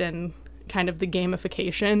aspect and kind of the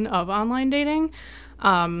gamification of online dating.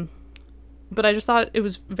 But I just thought it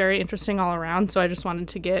was very interesting all around. So I just wanted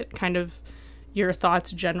to get kind of your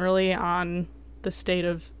thoughts generally on the state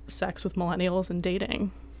of sex with millennials and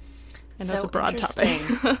dating. I know it's a broad topic.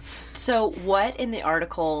 So what in the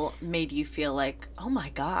article made you feel like, oh my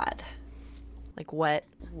God? Like what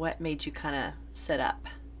made you kind of sit up?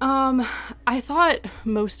 I thought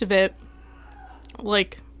most of it,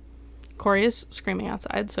 like, Corey is screaming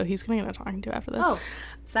outside, so he's going to get a talking to after this. Oh,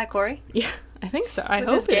 is that Corey? Yeah, I think so. I With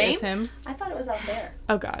hope his it game? is him. I thought it was out there.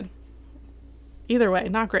 Oh, God. Either way,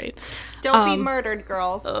 not great. Don't be murdered,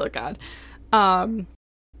 girls. Oh, God. No,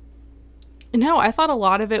 I thought a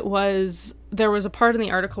lot of it was, there was a part in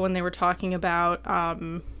the article when they were talking about,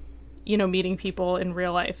 meeting people in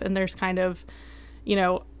real life. And there's kind of,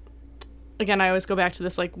 again, I always go back to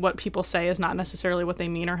this, like, what people say is not necessarily what they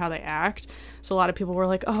mean or how they act. So a lot of people were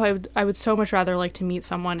like, oh, I would so much rather like to meet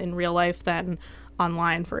someone in real life than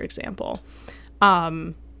online, for example.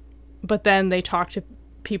 But then they talk to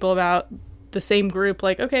people about the same group,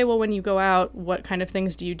 like, okay, well, when you go out, what kind of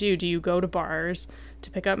things do you do? Do you go to bars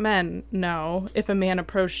to pick up men? No. If a man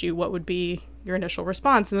approached you, what would be your initial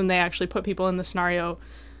response? And then they actually put people in the scenario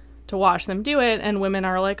to watch them do it, and women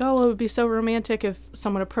are like, oh, it would be so romantic if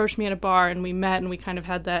someone approached me at a bar and we met and we kind of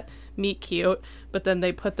had that meet cute, but then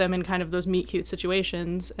they put them in kind of those meet cute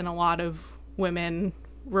situations, and a lot of women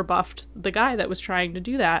rebuffed the guy that was trying to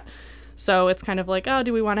do that. So it's kind of like, oh,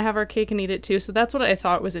 do we want to have our cake and eat it too? So that's what I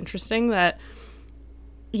thought was interesting, that,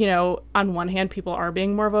 on one hand, people are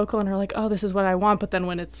being more vocal and are like, oh, this is what I want. But then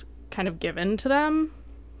when it's kind of given to them,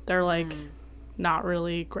 they're like not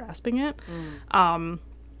really grasping it.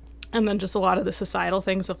 And then just a lot of the societal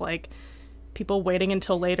things of like people waiting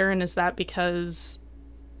until later. And is that because,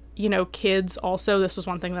 kids also, this was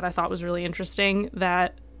one thing that I thought was really interesting,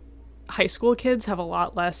 that high school kids have a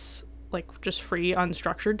lot less like just free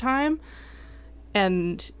unstructured time,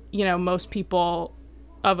 and most people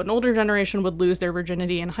of an older generation would lose their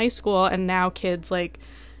virginity in high school, and now kids, like,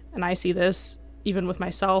 and I see this even with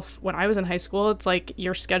myself when I was in high school, it's like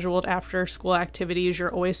you're scheduled after school activities,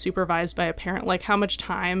 you're always supervised by a parent. Like, how much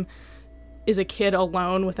time is a kid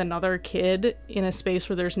alone with another kid in a space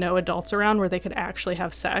where there's no adults around where they could actually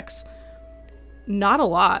have sex? Not a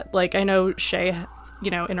lot. Like, I know Shay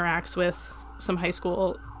interacts with some high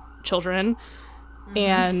school children,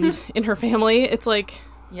 and in her family, it's like,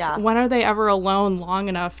 yeah, when are they ever alone long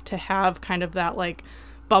enough to have kind of that like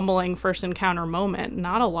bumbling first encounter moment?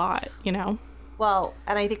 Not a lot, Well,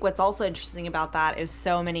 and I think what's also interesting about that is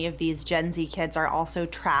so many of these Gen Z kids are also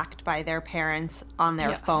tracked by their parents on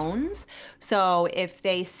their phones. So if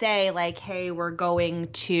they say like, hey, we're going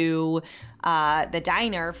to the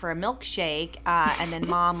diner for a milkshake, and then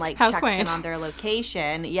mom like checks quaint. in on their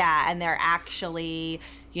location, and they're actually,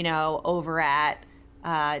 over at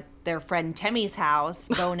their friend Timmy's house,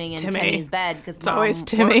 boning in Timmy's bed because mom always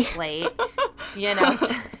Timmy. worked late.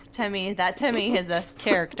 Timmy is a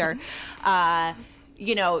character.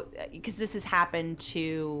 Because this has happened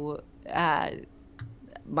to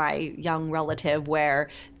my young relative, where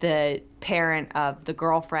the parent of the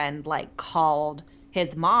girlfriend like called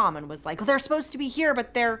his mom and was like, well, they're supposed to be here,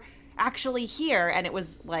 but they're actually here. And it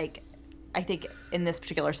was like, I think in this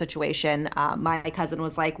particular situation, my cousin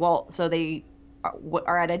was like, well, so they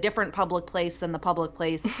are at a different public place than the public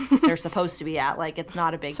place they're supposed to be at. Like, it's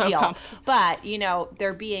not a big deal. But,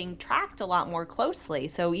 they're being tracked a lot more closely.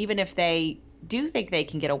 So even if they do think they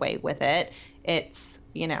can get away with it, it's,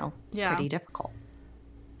 pretty difficult.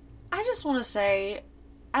 I just want to say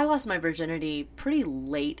I lost my virginity pretty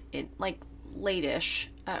late, late-ish.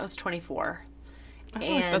 I was 24. I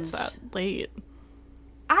feel like that's that late.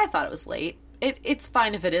 I thought it was late. It's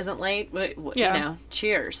fine if it isn't late,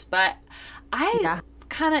 cheers. But I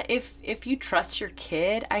kind of, if you trust your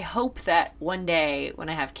kid, I hope that one day when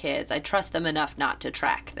I have kids, I trust them enough not to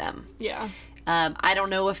track them. Yeah. I don't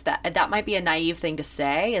know if that might be a naive thing to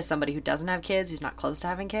say as somebody who doesn't have kids, who's not close to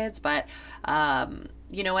having kids, but, and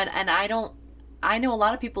I know a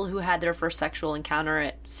lot of people who had their first sexual encounter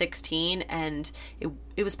at 16 and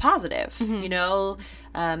it was positive.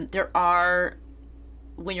 Mm-hmm. There are,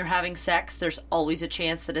 when you're having sex, there's always a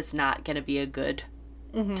chance that it's not going to be a good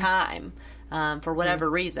time for whatever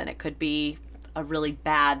reason. It could be a really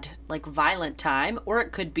bad, like, violent time, or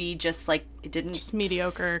it could be just like it didn't, just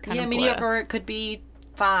mediocre kind of mediocre, or it could be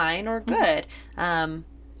fine or good.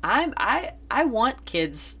 I want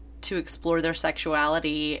kids to explore their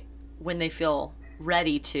sexuality when they feel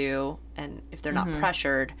ready to, and if they're not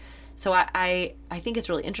pressured. So I think it's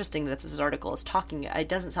really interesting that this article is talking, it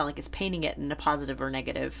doesn't sound like it's painting it in a positive or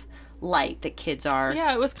negative light, that kids are...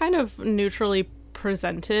 Yeah, it was kind of neutrally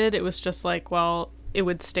presented. It was just like, well, it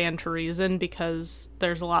would stand to reason because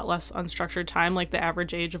there's a lot less unstructured time. Like the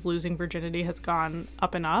average age of losing virginity has gone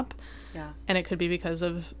up and up. Yeah. And it could be because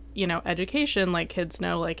of, you know, education. Like kids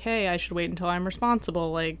know, like, hey, I should wait until I'm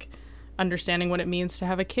responsible. Like understanding what it means to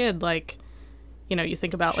have a kid. Like, you know, you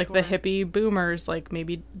think about like the hippie boomers, like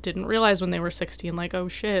maybe didn't realize when they were 16, like, oh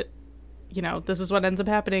shit, you know, this is what ends up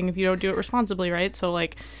happening if you don't do it responsibly, right? So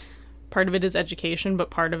like part of it is education, but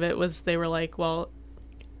part of it was they were like, well,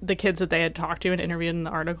 the kids that they had talked to and interviewed in the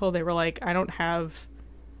article, they were like, I don't have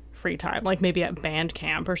free time, like maybe at band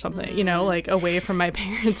camp or something, you know, like away from my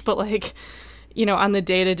parents, but like, you know, on the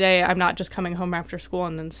day-to-day, I'm not just coming home after school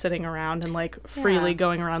and then sitting around and like freely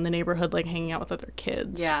going around the neighborhood, like hanging out with other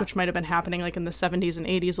kids, which might have been happening like in the 70s and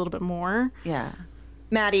 80s a little bit more. Yeah.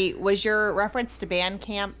 Maddie, was your reference to band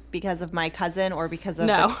camp because of my cousin or because of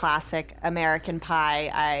the classic American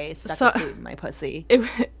Pie, I stuck a flute in my pussy?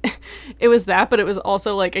 It was that, but it was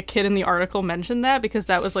also like a kid in the article mentioned that because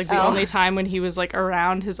that was like the only time when he was like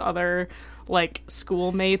around his other like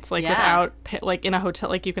schoolmates, like without like in a hotel,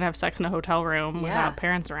 like you can have sex in a hotel room without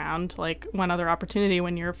parents around. Like one other opportunity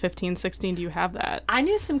when you're 15, 16, do you have that? I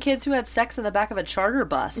knew some kids who had sex in the back of a charter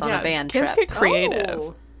bus on a band trip. Kids get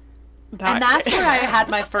creative. And that's where I had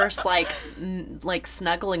my first like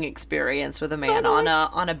snuggling experience with a man on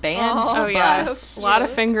a band bus. A lot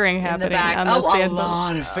of fingering happening in the back. On those band buses. A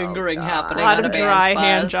lot of fingering happening. A lot on of a dry band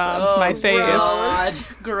hand bus. jobs. My fave. God,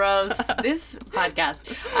 gross. This podcast,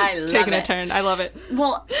 it's taking a turn. I love it.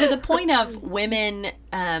 Well, to the point of women,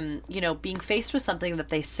 you know, being faced with something that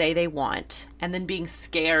they say they want, and then being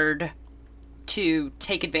scared to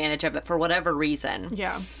take advantage of it for whatever reason.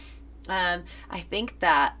 Yeah. I think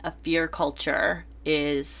that a fear culture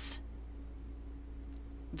is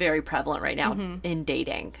very prevalent right now in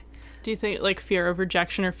dating. Do you think like fear of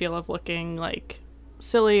rejection or fear of looking like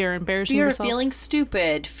silly or embarrassing fear yourself? Of feeling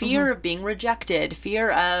stupid, fear of being rejected,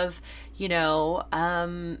 fear of, you know,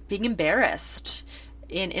 being embarrassed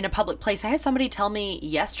in a public place. I had somebody tell me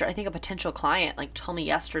yesterday, I think a potential client like told me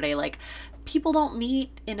yesterday, like, people don't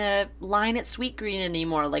meet in a line at Sweetgreen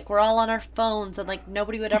anymore. Like, we're all on our phones and like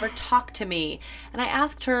nobody would ever talk to me. And I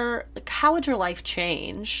asked her, like, how would your life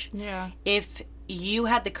change if you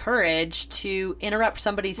had the courage to interrupt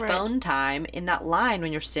somebody's phone time in that line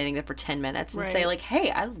when you're standing there for 10 minutes and say like, hey,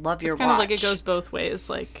 I love your watch. It's kind of like it goes both ways.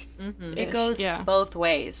 Like it goes both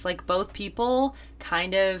ways. Like both people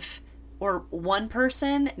kind of, or one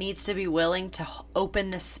person needs to be willing to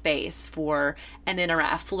open the space for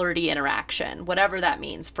a flirty interaction, whatever that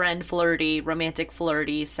means. Friend flirty, romantic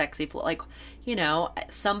flirty, sexy like, you know,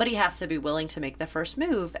 somebody has to be willing to make the first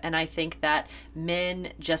move. And I think that men,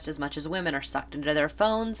 just as much as women, are sucked into their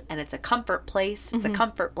phones, and it's a comfort place. It's a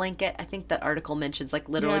comfort blanket. I think that article mentions like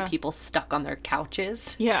literally people stuck on their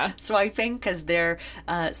couches swiping because they're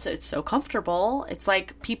so it's so comfortable. It's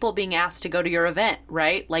like people being asked to go to your event,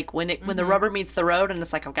 right? Like when the rubber meets the road and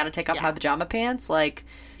it's like, I've got to take off my pajama pants. Like,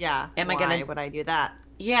 why would I do that?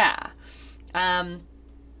 Yeah.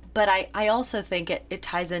 But I also think it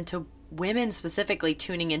ties into women specifically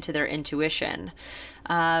tuning into their intuition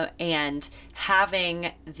and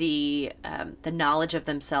having the knowledge of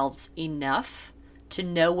themselves enough to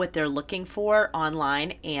know what they're looking for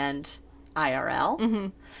online and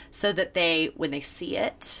IRL, so that when they see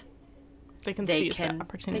it, they can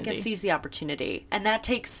seize the opportunity. And that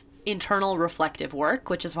takes internal reflective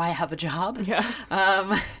work, which is why I have a job.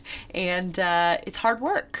 And it's hard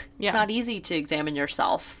work. It's not easy to examine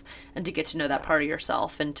yourself and to get to know that part of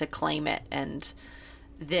yourself and to claim it and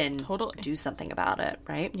then do something about it,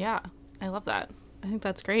 right? Yeah, I love that. I think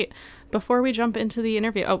that's great. Before we jump into the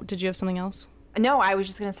interview, did you have something else? No, I was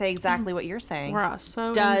just going to say exactly what you're saying. We're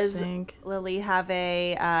so Does in sync. Lily have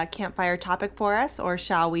a campfire topic for us, or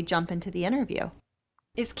shall we jump into the interview?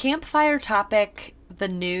 Is campfire topic the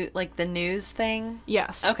news thing?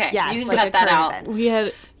 Yes. Okay. Yes, you can like cut that out.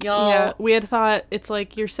 event. We had thought it's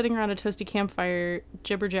like you're sitting around a toasty campfire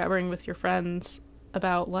jibber jabbering with your friends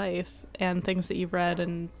about life and things that you've read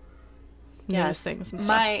and news things and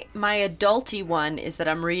stuff. My adulty one is that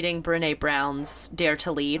I'm reading Brené Brown's Dare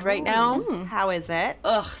to Lead right now. How is it?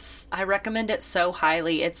 Ugh, I recommend it so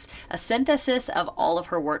highly. It's a synthesis of all of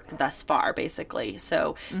her work thus far, basically.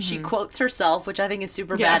 So she quotes herself, which I think is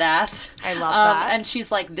super badass. I love that. And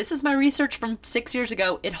she's like, this is my research from 6 years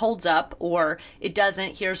ago. It holds up, or it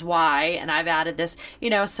doesn't. Here's why. And I've added this,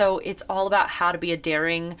 so it's all about how to be a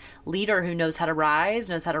daring leader who knows how to rise,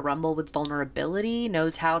 knows how to rumble with vulnerability,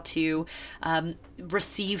 knows how to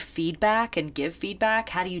receive feedback and give feedback.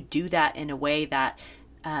 How do you do that in a way that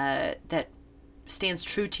that stands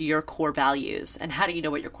true to your core values? And how do you know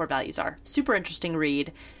what your core values are? Super interesting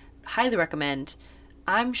read. Highly recommend.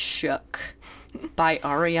 I'm shook by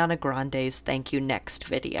Ariana Grande's Thank You Next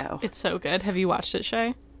video. It's so good. Have you watched it,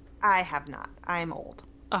 Shay? I have not. I'm old.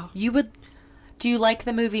 Do you like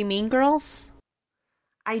the movie Mean Girls?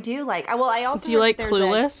 I do like. Well, I also Do you like there's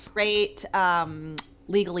Clueless? a great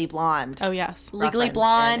Legally Blonde. Oh, yes. Legally reference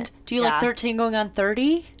Blonde. in it. Do you like 13 Going on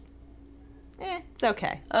 30? It's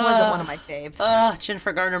okay. It wasn't one of my faves.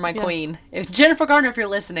 Jennifer Garner, my Yes. queen. Jennifer Garner, if you're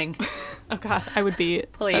listening. Oh, God. I would be so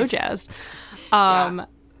Please. jazzed.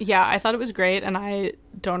 Yeah, I thought it was great, and I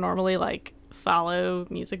don't normally, like, follow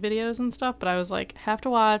music videos and stuff, but I was like, have to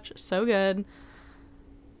watch. So good.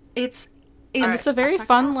 It's And it's a very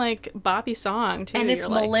fun, like, boppy song, too. and it's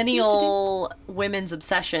You're like, millennial women's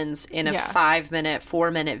obsessions in a 5-minute,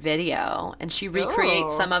 4-minute video. And she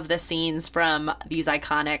recreates some of the scenes from these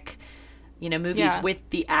iconic, movies with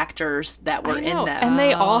the actors that were I in know. them. And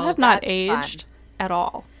they all have not that's aged at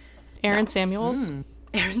all. Aaron Samuels.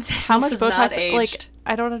 Aaron Samuels How much has Botox? not aged. Like,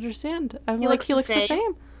 I don't understand. I'm He like, looks he the looks the same?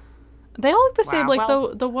 same. They all look the same. Wow. Like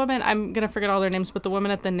Well- the woman, I'm gonna forget all their names, but the woman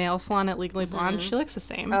at the nail salon at Legally Blonde, she looks the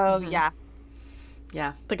same. Oh yeah.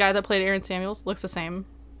 Yeah. The guy that played Aaron Samuels looks the same.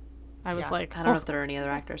 I was Yeah. like, I don't know if there are any other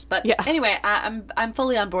actors, but Yeah. anyway, I'm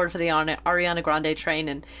fully on board for the Ariana Grande train,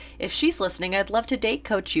 and if she's listening, I'd love to date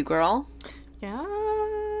coach you, girl. yeah.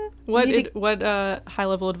 What You need what high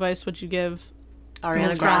level advice would you give Ariana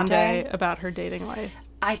Ms. Grande. about her dating life?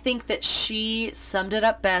 I think that she summed it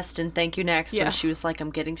up best in Thank You Next Yeah. when she was like,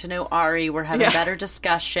 I'm getting to know Ari. We're having Yeah. better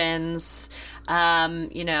discussions.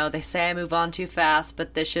 They say I move on too fast,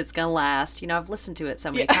 but this shit's going to last. I've listened to it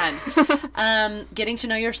so many times. Getting to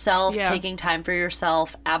know yourself, Yeah. taking time for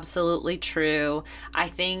yourself, absolutely true. I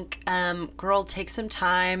think, girl, take some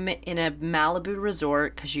time in a Malibu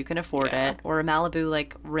resort because you can afford Yeah. it, or a Malibu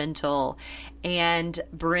like rental, and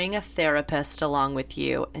bring a therapist along with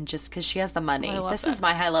you. And just because she has the money, I love this that. is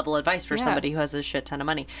my high level advice for Yeah. somebody who has a shit ton of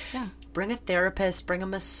money. Yeah. Bring a therapist, bring a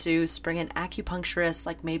masseuse, bring an acupuncturist,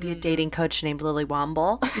 like maybe Mm-hmm. a dating coach named Lily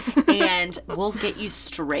Womble, and we'll get you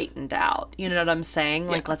straightened out. You know what I'm saying?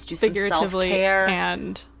 Like, let's do some Figuratively self-care.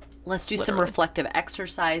 and Let's do some literally. reflective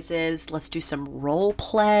exercises. Let's do some role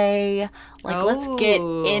play. Like, let's get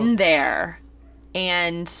Oh. in there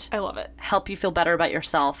and I love it. help you feel better about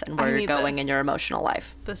yourself and where you're need going this. in your emotional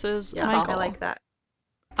life. This is Yeah, my I goal. like that.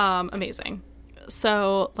 Amazing.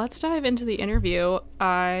 So let's dive into the interview.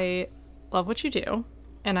 I love what you do,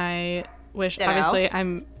 and I wish, Ditto. obviously,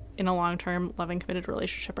 I'm in a long-term, loving, committed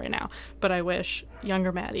relationship right now, but I wish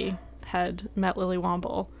younger Maddie had met Lily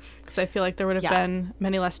Womble, because I feel like there would have Yeah. been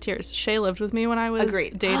many less tears. Shay lived with me when I was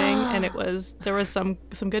Agreed. dating, and there was some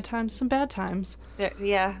good times, some bad times.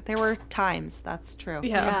 There were times. That's true.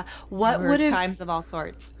 Yeah. What There were would have times of all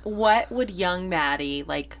sorts. What would young Maddie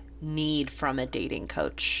need from a dating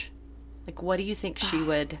coach? Like, what do you think she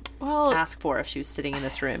would Well, ask for if she was sitting in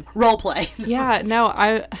this room? Role play. yeah, no,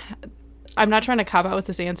 I'm not trying to cop out with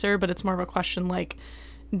this answer, but it's more of a question like,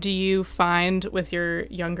 do you find with your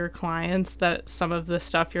younger clients that some of the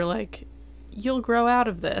stuff you're like, you'll grow out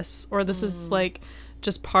of this, or this is like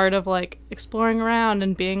just part of like exploring around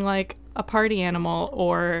and being like a party animal,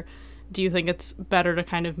 or do you think it's better to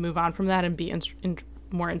kind of move on from that and be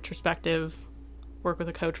more introspective, work with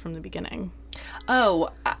a coach from the beginning?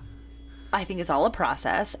 I think it's all a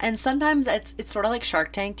process, and sometimes it's sort of like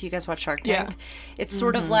Shark Tank. Do you guys watch Shark Tank? Yeah. It's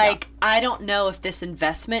sort of like, I don't know if this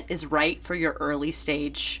investment is right for your early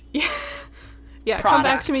stage Yeah, product. come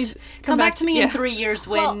back to me. Come back to me yeah. in 3 years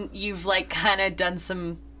when you've like kind of done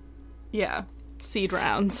some. Yeah, seed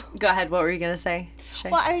rounds. Go ahead. What were you gonna say,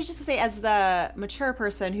 Shay? Well, I was just going to say, as the mature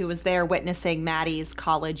person who was there witnessing Maddie's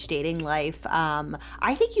college dating life,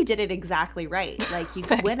 I think you did it exactly right. Like, you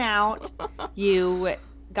went out, you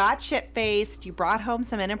got shit-faced, you brought home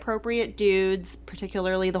some inappropriate dudes,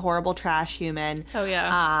 particularly the horrible trash human. Oh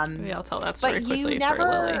yeah. Maybe I'll tell that story But quickly you for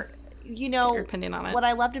Lily. never, Your opinion on it. what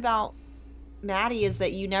I loved about Maddie is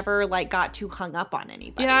that you never, like, got too hung up on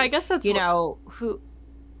anybody. Yeah, I guess that's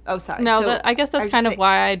Oh, sorry. No, So, I guess I that's was kind just of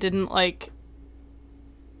why I didn't like.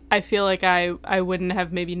 I feel like I wouldn't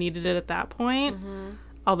have maybe needed it at that point,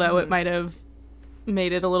 although it might have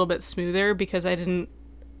made it a little bit smoother because I didn't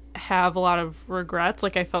have a lot of regrets.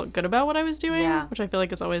 Like, I felt good about what I was doing, Yeah. which I feel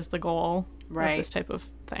like is always the goal Right. of this type of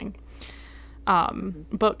thing.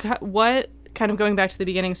 But what kind of going back to the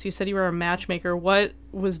beginning? So you said you were a matchmaker. What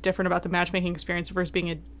was different about the matchmaking experience versus being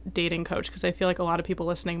a dating coach? Because I feel like a lot of people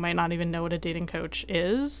listening might not even know what a dating coach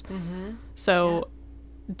is. So.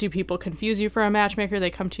 Do people confuse you for a matchmaker? They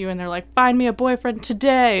come to you and they're like, find me a boyfriend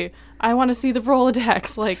today. I want to see the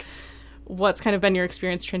Rolodex. Like, what's kind of been your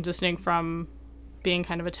experience transitioning from being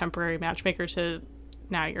kind of a temporary matchmaker to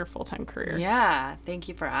now your full-time career? Yeah, thank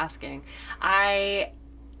you for asking.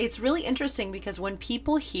 it's really interesting because when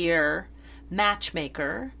people hear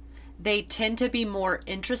matchmaker, they tend to be more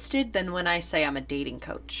interested than when I say I'm a dating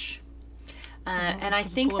coach. And I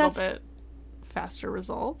think it's a that's little bit faster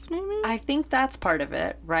results, maybe. I think that's part of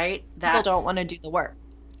it, right? People don't want to do the work.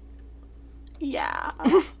 Yeah.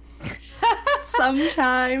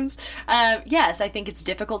 Sometimes. Yes, I think it's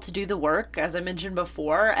difficult to do the work, as I mentioned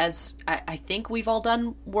before, as I think we've all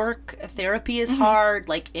done work. Therapy is hard,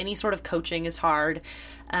 like any sort of coaching is hard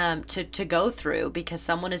to go through, because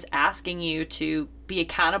someone is asking you to be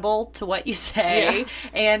accountable to what you say,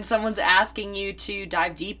 and someone's asking you to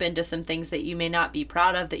dive deep into some things that you may not be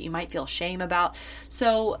proud of, that you might feel shame about.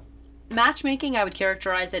 So matchmaking, I would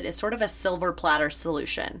characterize it as sort of a silver platter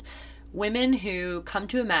solution. Women who come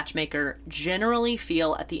to a matchmaker generally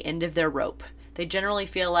feel at the end of their rope. They generally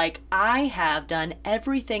feel like, I have done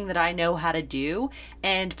everything that I know how to do,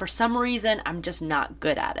 and for some reason, I'm just not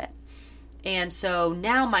good at it. And so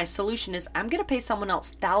now my solution is I'm going to pay someone else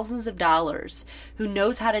thousands of dollars who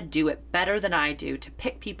knows how to do it better than I do to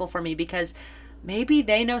pick people for me, because maybe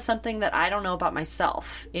they know something that I don't know about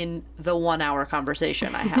myself in the 1 hour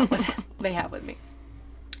conversation they have with me.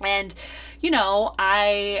 And, you know,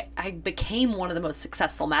 I became one of the most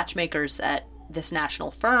successful matchmakers at this national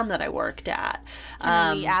firm that I worked at.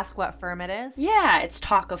 Can we ask what firm it is? Yeah, it's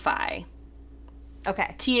Talkify.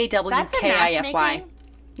 Okay. Tawkify.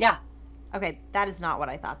 Yeah. Okay, that is not what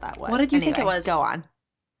I thought that was. What did you think it was? Go on.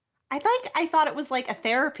 I thought it was like a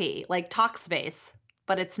therapy, like Talkspace,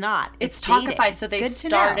 but it's not. It's dating. Talkify. So Good to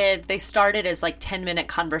know. they started as like 10-minute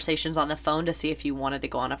conversations on the phone to see if you wanted to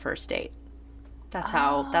go on a first date. That's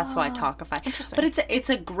why Talkify. Interesting. But it's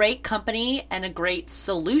a great company and a great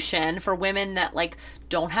solution for women that like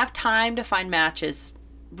don't have time to find matches.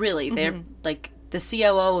 Really, they're like the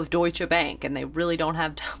COO of Deutsche Bank, and they really don't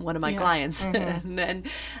have one of my clients. And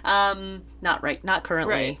not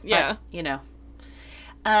currently. Right. Yeah. But, you know.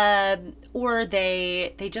 Or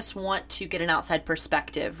they just want to get an outside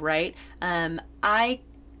perspective, right? I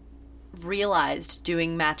realized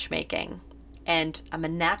doing matchmaking, and I'm a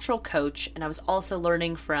natural coach, and I was also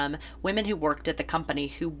learning from women who worked at the company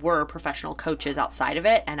who were professional coaches outside of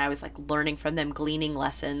it, and I was like learning from them, gleaning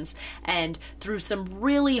lessons, and through some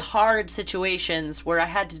really hard situations where I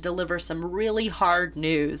had to deliver some really hard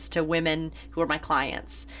news to women who are my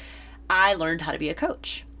clients, I learned how to be a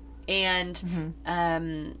coach. And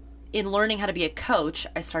in learning how to be a coach,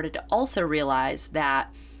 I started to also realize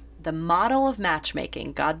that the model of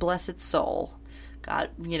matchmaking, God bless its soul,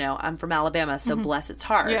 God, you know, I'm from Alabama, so bless its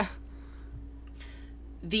heart. Yeah.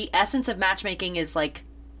 The essence of matchmaking is like,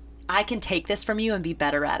 I can take this from you and be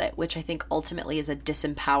better at it, which I think ultimately is a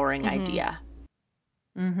disempowering idea.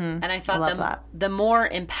 And I thought the more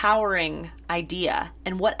empowering idea,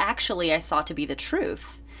 and what actually I saw to be the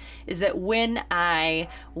truth, is that when I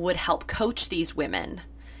would help coach these women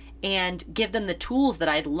and give them the tools that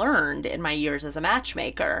I'd learned in my years as a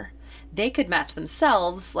matchmaker, they could match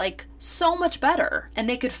themselves like so much better, and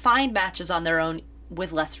they could find matches on their own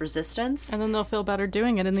with less resistance. And then they'll feel better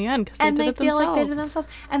doing it in the end because and they they did it feel themselves. like they did it themselves.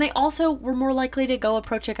 And they also were more likely to go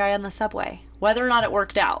approach a guy on the subway, whether or not it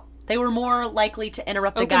worked out. They were more likely to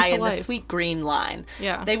interrupt the Open guy to in life. the sweet green line.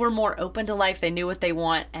 Yeah. They were more open to life. They knew what they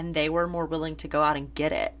want, and they were more willing to go out and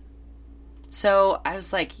get it. So I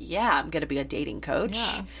was like, yeah, I'm going to be a dating coach.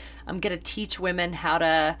 Yeah. I'm going to teach women how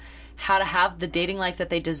to have the dating life that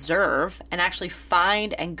they deserve and actually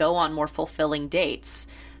find and go on more fulfilling dates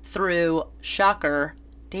through, shocker,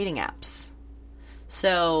 dating apps.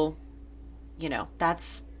 So, you know,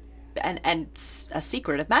 that's and a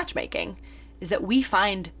secret of matchmaking is that we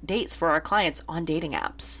find dates for our clients on dating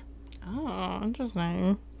apps. Oh,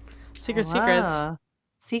 interesting. Secrets.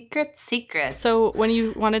 Secrets. So when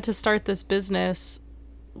you wanted to start this business,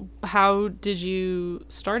 how did you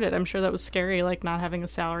start it? I'm sure that was scary, like not having a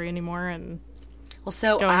salary anymore and Well,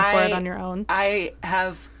 so going for it on your own. I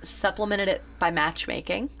have supplemented it by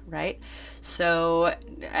matchmaking, right? So,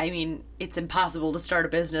 I mean, it's impossible to start a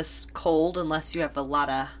business cold unless you have a lot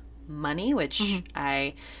of money, which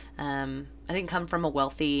I didn't come from a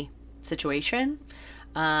wealthy situation.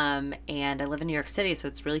 And I live in New York City, so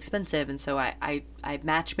it's really expensive. And so I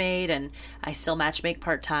match made, and I still match make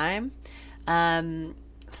part-time.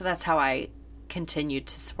 So that's how I continued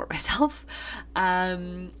to support myself.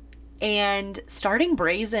 And starting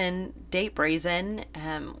Date Brazen,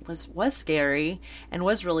 was scary and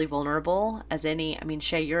was really vulnerable as any, I mean,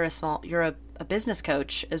 Shay, you're a business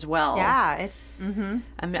coach as well. Yeah. It's,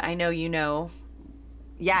 I know, you know.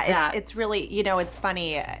 Yeah. It's really, you know, it's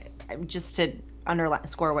funny, just to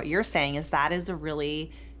underscore what you're saying, is that is a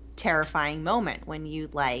really terrifying moment when you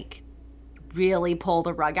like really pull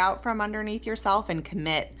the rug out from underneath yourself and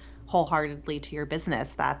commit wholeheartedly to your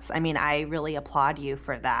business. I really applaud you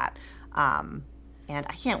for that. And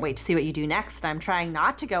I can't wait to see what you do next. I'm trying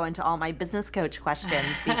not to go into all my business coach questions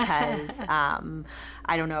because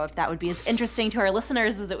I don't know if that would be as interesting to our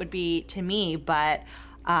listeners as it would be to me. But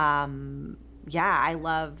yeah, I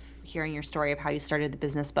love hearing your story of how you started the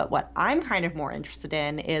business. But what I'm kind of more interested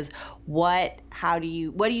in is what do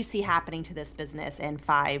you see happening to this business in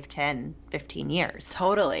 5, 10, 15 years?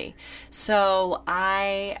 Totally. So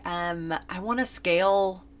I want to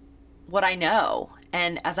scale what I know.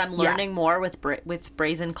 And as I'm learning more with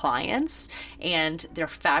Brazen clients, and they're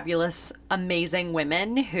fabulous, amazing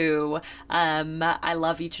women who I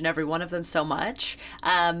love each and every one of them so much,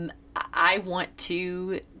 I want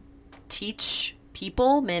to teach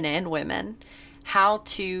people, men and women, how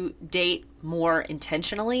to date more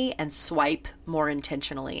intentionally and swipe more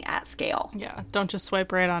intentionally at scale. Yeah, don't just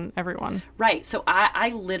swipe right on everyone. Right. So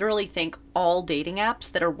I literally think all dating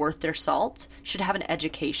apps that are worth their salt should have an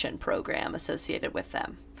education program associated with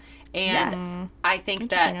them. And I think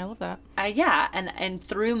that I love that. Yeah, and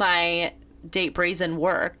through my Date Brazen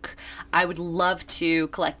work, I would love to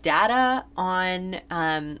collect data on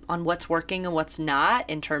what's working and what's not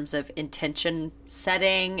in terms of intention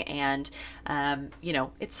setting, and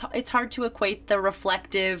it's hard to equate the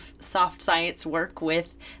reflective soft science work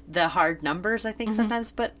with the hard numbers, I think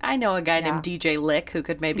sometimes, but I know a guy named DJ Lick who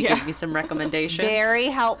could maybe give me some recommendations. Very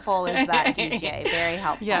helpful is that DJ. Very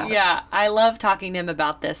helpful. Yeah, I love talking to him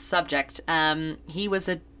about this subject. He was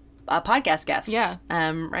a podcast guest,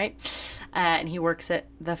 right? And he works at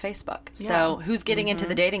the Facebook. So who's getting into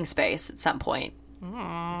the dating space at some point?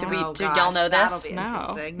 Did y'all know this?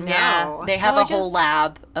 No. Yeah, they have a whole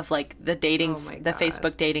lab of like the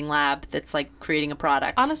Facebook dating lab that's like creating a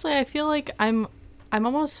product. Honestly, I feel like I'm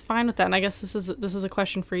almost fine with that. And I guess this is a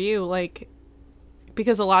question for you, like,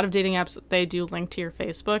 because a lot of dating apps, they do link to your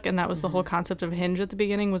Facebook, and that was the whole concept of Hinge at the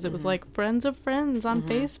beginning, was it was like friends of friends on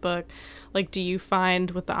Facebook. Like, do you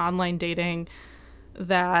find with the online dating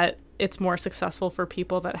that it's more successful for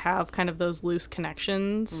people that have kind of those loose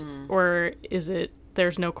connections, or is it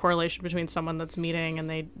there's no correlation between someone that's meeting and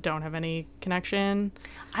they don't have any connection?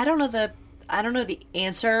 I don't know the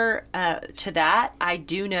answer to that. I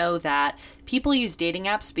do know that people use dating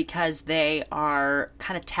apps because they are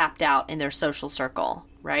kind of tapped out in their social circle,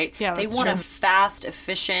 right? Yeah, they want a fast,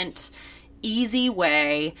 efficient, easy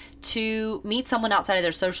way to meet someone outside of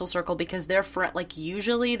their social circle because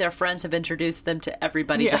usually their friends have introduced them to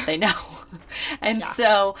everybody that they know. And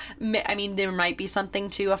so, I mean, there might be something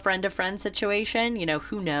to a friend of friend situation.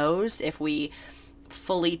 Who knows if we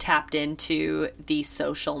fully tapped into the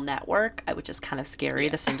social network, which is kind of scary,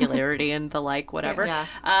 the singularity and the whatever.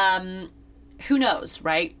 Who knows,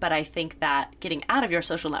 right? But I think that getting out of your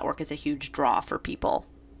social network is a huge draw for people.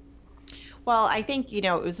 Well, I think,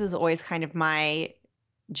 this was always kind of my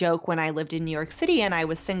joke when I lived in New York City and I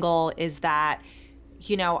was single, is that,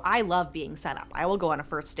 I love being set up. I will go on a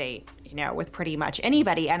first date, with pretty much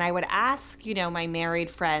anybody. And I would ask, my married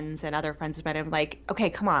friends and other friends of mine, I'm like, okay,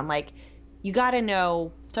 come on, you got to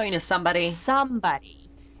know. Don't you know somebody,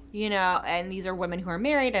 and these are women who are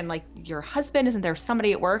married and your husband, isn't there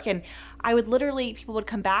somebody at work? And I would people would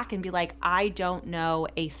come back and be like, I don't know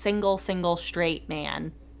a single straight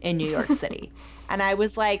man in New York City. And I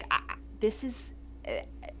was like,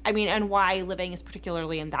 and why living is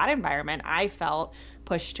particularly in that environment, I felt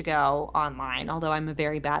pushed to go online, although I'm a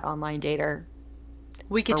very bad online dater.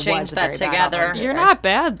 We could change that together. You're not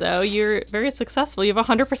bad, though. You're very successful. You have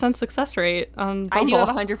a 100% success rate on Bumble. I do have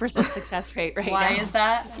a 100% success rate right now. Why is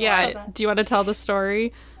that? Yeah. Do you want to tell the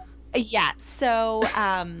story? Yeah. So,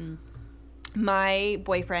 my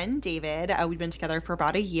boyfriend, David, we've been together for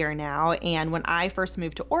about a year now. And when I first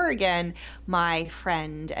moved to Oregon, my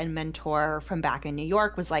friend and mentor from back in New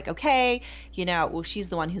York was like, okay, she's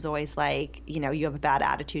the one who's always like, you have a bad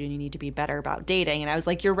attitude and you need to be better about dating. And I was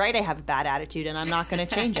like, you're right, I have a bad attitude and I'm not going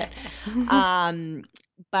to change it.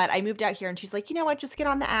 But I moved out here and she's like, you know what, just get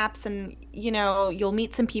on the apps and, you'll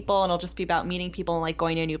meet some people and it'll just be about meeting people and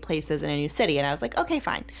going to new places in a new city. And I was like, okay,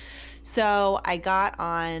 fine. So I got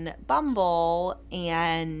on Bumble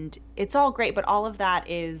and it's all great, but all of that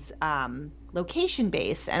is location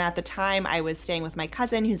based. And at the time I was staying with my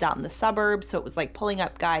cousin who's out in the suburbs. So it was pulling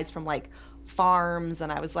up guys from farms.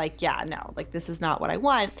 And I was like, yeah, no, this is not what I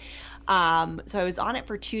want. So I was on it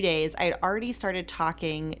for 2 days. I had already started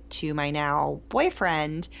talking to my now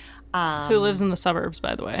boyfriend. Who lives in the suburbs,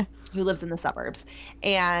 by the way. Who lives in the suburbs.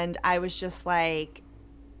 And I was just like,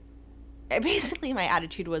 basically my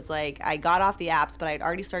attitude was like, I got off the apps, but I'd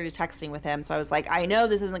already started texting with him. So I was like, I know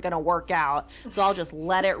this isn't going to work out. So I'll just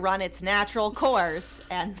let it run its natural course.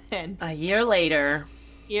 And then A year later.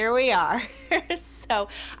 here we are. So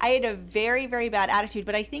I had a very, very bad attitude,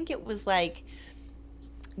 but I think it was like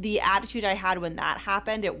the attitude I had when that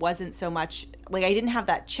happened. It wasn't so much like I didn't have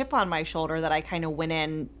that chip on my shoulder that I kind of went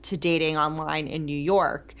in to dating online in New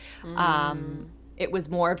York. It was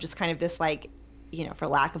more of just kind of this like, you know, for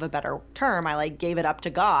lack of a better term, I like gave it up to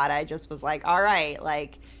God. I just was like, all right,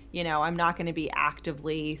 like, you know, I'm not going to be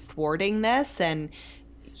actively thwarting this. And,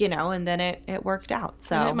 you know, and then it worked out.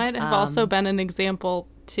 So And it might have also been an example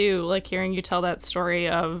too, like hearing you tell that story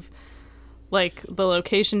of like the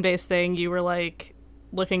location-based thing. You were like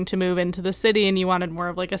looking to move into the city and you wanted more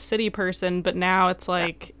of like a city person, but now it's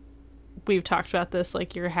like we've talked about this,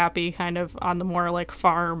 like you're happy kind of on the more like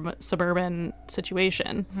farm suburban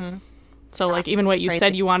situation. So like even what you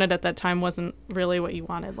said you wanted at that time wasn't really what you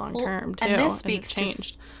wanted long term too. And this it speaks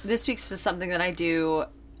changed. this speaks to something that I do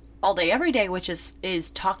all day every day, which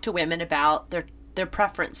is talk to women about their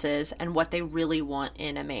preferences and what they really want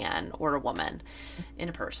in a man or a woman, in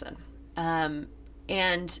a person.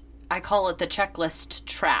 And I call it the checklist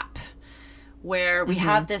trap, where we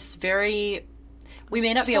have this very, we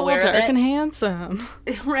may not be Tall, aware of dark, it. and handsome.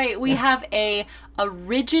 Right. We have a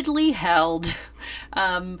rigidly held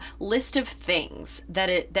list of things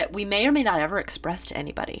that we may or may not ever express to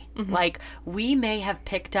anybody. Like we may have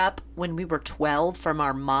picked up when we were 12 from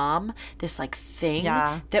our mom, this like thing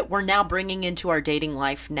that we're now bringing into our dating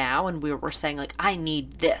life now. And we're saying like, I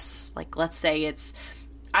need this. Like, let's say it's,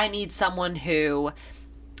 I need someone who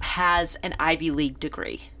has an Ivy League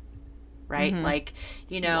degree. Right? Like,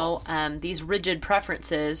 you know, these rigid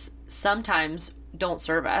preferences sometimes don't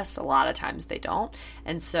serve us. A lot of times they don't.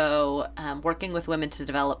 And so working with women to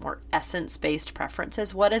develop more essence-based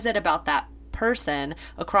preferences, what is it about that person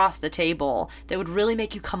across the table that would really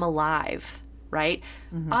make you come alive? Right?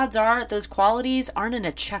 Odds are those qualities aren't in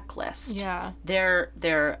a checklist. Yeah.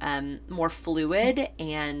 They're more fluid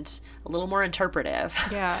and a little more interpretive.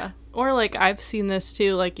 Yeah. Or like I've seen this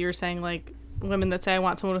too, like you were saying, like women that say I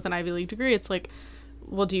want someone with an Ivy League degree. It's like,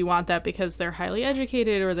 well, do you want that because they're highly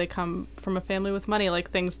educated or they come from a family with money?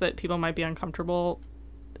 Like things that people might be uncomfortable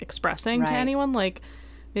expressing to anyone. Like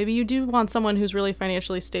maybe you do want someone who's really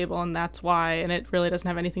financially stable and that's why, and it really doesn't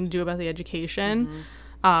have anything to do about the education.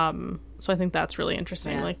 So I think that's really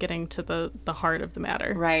interesting, like getting to the heart of the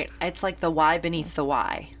matter. Right. It's like the why beneath the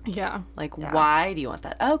why. Yeah. Like, why do you want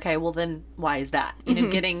that? Okay, well then why is that? You know,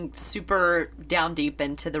 getting super down deep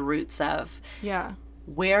into the roots of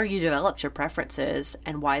where you developed your preferences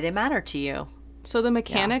and why they matter to you. So the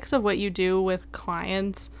mechanics of what you do with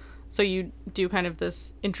clients, so you do kind of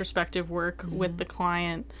this introspective work with the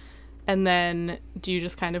client, and then do you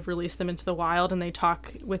just kind of release them into the wild and they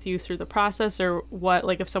talk with you through the process? Or what,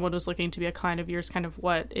 like if someone was looking to be a client of yours, kind of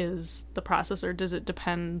what is the process, or does it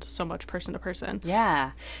depend so much person to person?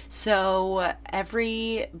 Yeah. So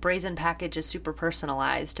every Brazen package is super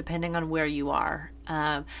personalized depending on where you are.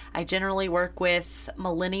 I generally work with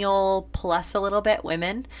millennial plus a little bit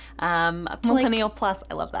women. Up to millennial plus,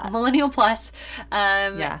 I love that. Millennial plus.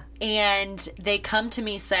 And they come to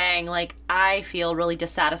me saying like, I feel really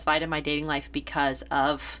dissatisfied in my dating life because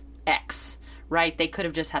of X. Right? They could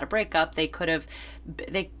have just had a breakup. They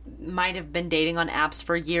might have been dating on apps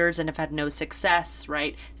for years and have had no success.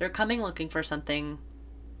 Right? They're coming looking for something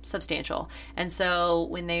substantial. And so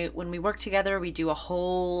when we work together, we do a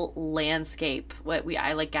whole landscape.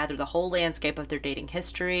 I like gather the whole landscape of their dating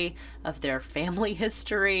history, of their family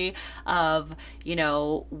history, of, you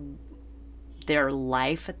know, their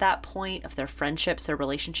life at that point, of their friendships, their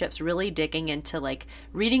relationships, really digging into like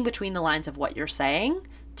reading between the lines of what you're saying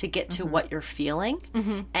to get to what you're feeling.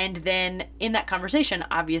 And then in that conversation,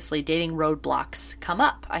 obviously dating roadblocks come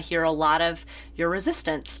up. I hear a lot of your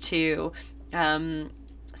resistance to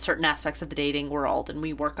certain aspects of the dating world, and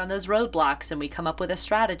we work on those roadblocks and we come up with a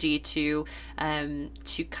strategy to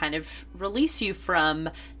kind of release you from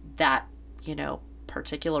that, you know,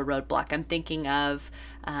 particular roadblock. I'm thinking of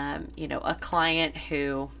you know, a client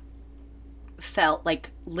who felt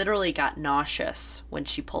like literally got nauseous when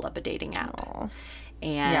she pulled up a dating app.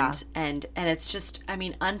 And it's just, I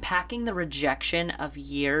mean, unpacking the rejection of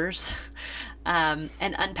years and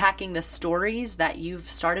unpacking the stories that you've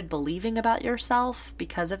started believing about yourself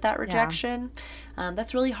because of that rejection.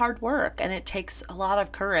 That's really hard work, and it takes a lot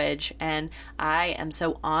of courage. And I am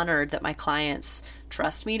so honored that my clients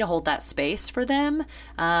trust me to hold that space for them.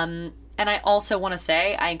 And I also want to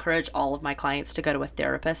say I encourage all of my clients to go to a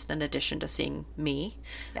therapist in addition to seeing me,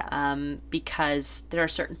 because there are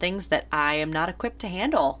certain things that I am not equipped to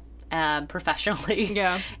handle professionally.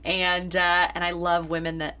 Yeah. And I love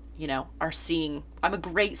women that, are seeing. I'm a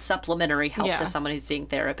great supplementary help Yeah. to someone who's seeing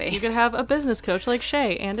therapy. You could have a business coach like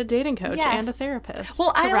Shay and a dating coach Yes. and a therapist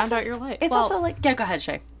Well, to I round also- out your life. It's Well- also like, yeah, go ahead,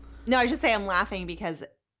 Shay. No, I just say I'm laughing because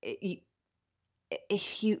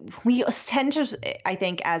we tend to, I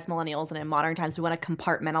think, as millennials and in modern times, we want to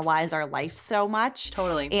compartmentalize our life so much.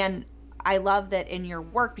 Totally. And I love that in your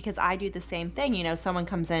work, because I do the same thing. Someone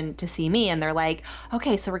comes in to see me and they're like,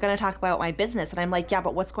 okay, so we're going to talk about my business. And I'm like, yeah,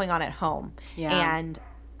 but what's going on at home? Yeah. And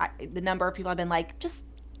the number of people have been like, just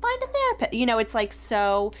find a therapist. It's like,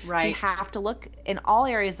 so Right. we have to look in all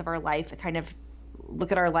areas of our life, kind of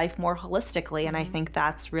look at our life more holistically. And I think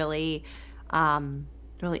that's really,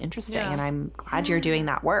 really interesting. Yeah. And I'm glad you're doing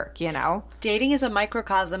that work, Dating is a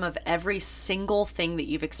microcosm of every single thing that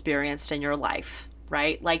you've experienced in your life,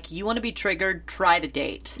 right? Like, you want to be triggered, try to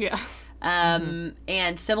date. Yeah.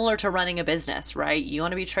 And similar to running a business, right? You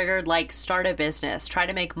want to be triggered, like, start a business, try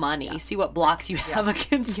to make money, see what blocks you have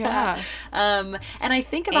against Yeah. that. And I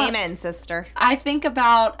think about Amen, sister. I think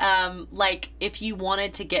about like, if you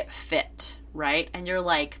wanted to get fit, right? And you're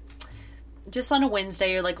like, just on a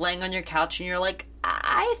Wednesday, you're like laying on your couch and you're like,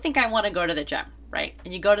 I think I want to go to the gym, right?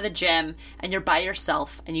 And you go to the gym and you're by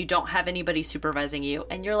yourself and you don't have anybody supervising you.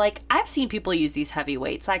 And you're like, I've seen people use these heavy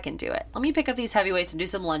weights. I can do it. Let me pick up these heavy weights and do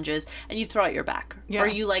some lunges. And you throw out your back. Yeah. Or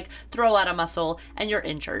you like throw out a muscle and you're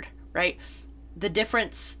injured, right?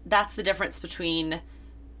 That's the difference between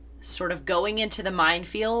sort of going into the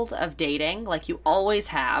minefield of dating, like you always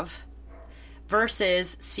have,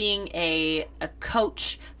 versus seeing a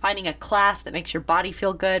coach, finding a class that makes your body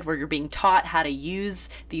feel good, where you're being taught how to use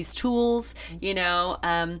these tools,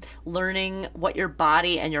 learning what your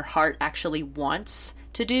body and your heart actually wants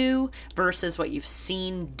to do versus what you've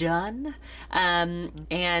seen done,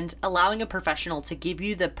 and allowing a professional to give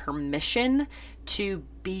you the permission to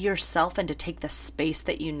be yourself and to take the space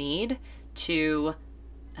that you need to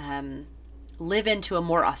live into a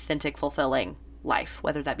more authentic, fulfilling life,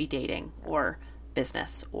 whether that be dating or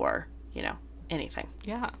business or, anything.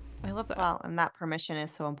 Yeah. I love that. Well, and that permission is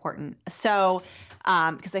so important. So,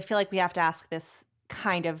 because I feel like we have to ask this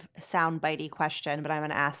kind of soundbitey question, but I'm going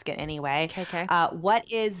to ask it anyway. Okay.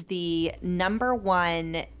 What is the number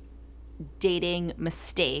one dating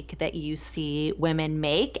mistake that you see women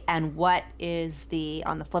make? And what is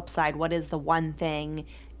on the flip side, what is the one thing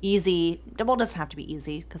easy? Well, it doesn't have to be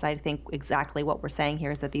easy, because I think exactly what we're saying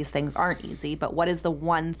here is that these things aren't easy, but what is the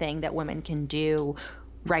one thing that women can do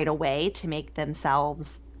right away to make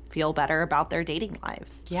themselves feel better about their dating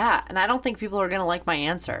lives? Yeah, and I don't think people are going to like my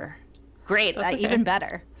answer. Great. That's okay. Even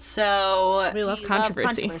better. So We love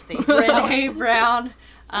controversy. Brene Brown.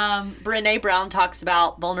 Brene Brown talks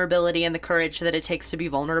about vulnerability and the courage that it takes to be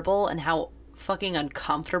vulnerable, and how fucking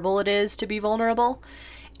uncomfortable it is to be vulnerable,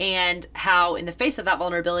 and how in the face of that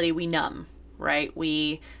vulnerability we numb, right?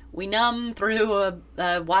 We numb through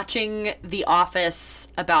watching The Office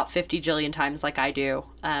about 50 jillion times, like I do.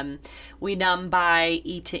 We numb by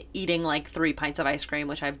eating like 3 pints of ice cream,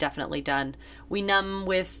 which I've definitely done. We numb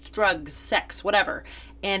with drugs, sex, whatever.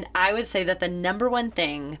 And I would say that the number one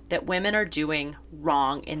thing that women are doing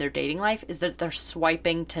wrong in their dating life is that they're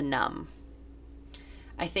swiping to numb.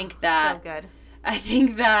 I think that... So good. I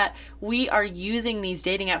think that we are using these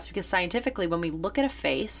dating apps because scientifically, when we look at a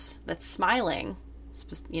face that's smiling,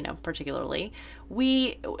 particularly,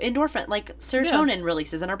 endorphin, like serotonin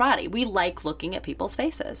releases in our body. We like looking at people's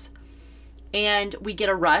faces. And we get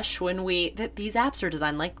a rush when these apps are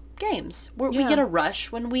designed like games. We get a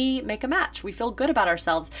rush when we make a match. We feel good about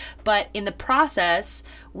ourselves. But in the process,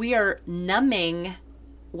 we are numbing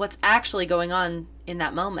what's actually going on in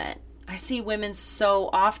that moment. I see women so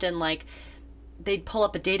often, like, they'd pull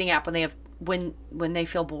up a dating app when they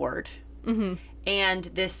feel bored. Mm-hmm. And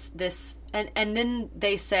and then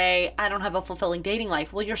they say, I don't have a fulfilling dating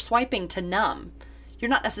life. Well, you're swiping to numb. You're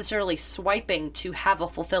not necessarily swiping to have a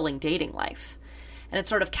fulfilling dating life. And it's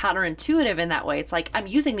sort of counterintuitive in that way. It's like, I'm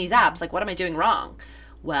using these apps, like, what am I doing wrong?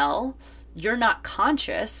 Well, you're not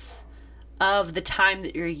conscious of the time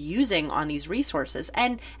that you're using on these resources.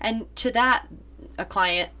 And to that, a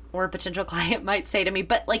client or a potential client might say to me,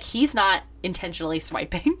 but like, he's not intentionally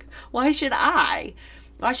swiping. Why should I?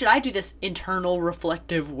 Why should I do this internal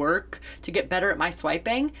reflective work to get better at my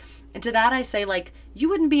swiping? And to that I say, like, you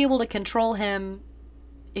wouldn't be able to control him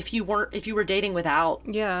if you were dating without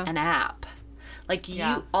an app. Like,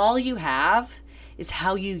 all you have is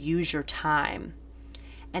how you use your time.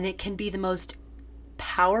 And it can be the most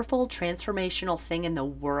powerful, transformational thing in the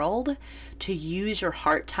world to use your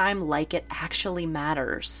heart time like it actually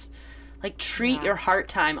matters. Like, treat your heart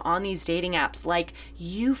time on these dating apps like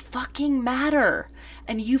you fucking matter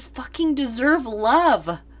and you fucking deserve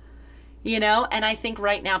love, you know? And I think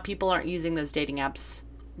right now people aren't using those dating apps,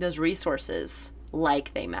 those resources,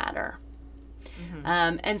 like they matter.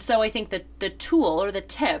 And so I think that the tool or the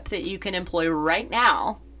tip that you can employ right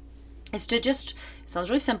now is to just, it sounds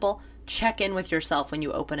really simple, check in with yourself when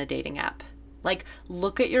you open a dating app. Like,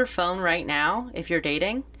 look at your phone right now if you're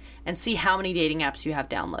dating and see how many dating apps you have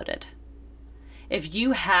downloaded. If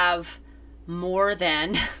you have more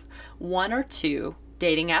than 1 or 2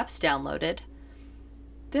 dating apps downloaded,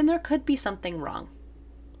 then there could be something wrong.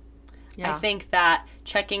 I think that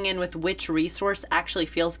checking in with which resource actually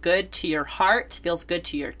feels good to your heart, feels good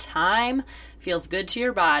to your time, feels good to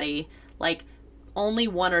your body, like only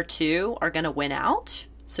 1 or 2 are going to win out.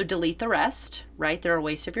 So delete the rest, right? They're a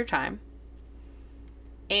waste of your time.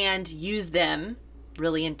 And use them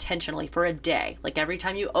really intentionally for a day. Like every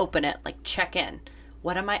time you open it, like check in.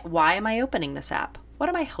 Why am I opening this app? What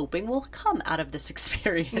am I hoping will come out of this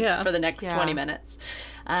experience for the next 20 minutes?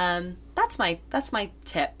 That's my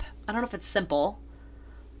tip. I don't know if it's simple,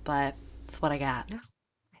 but it's what I got. Yeah.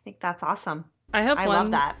 I think that's awesome. I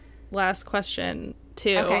love that. Last question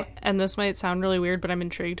too. Okay. And this might sound really weird, but I'm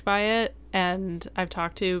intrigued by it. And I've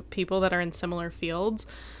talked to people that are in similar fields,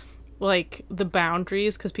 like the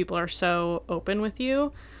boundaries, because people are so open with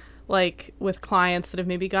you, like with clients that have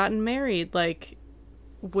maybe gotten married, like,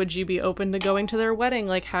 would you be open to going to their wedding?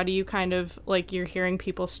 Like, how do you kind of, like, you're hearing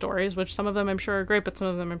people's stories, which some of them I'm sure are great, but some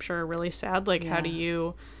of them I'm sure are really sad. Like, how do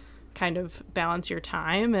you kind of balance your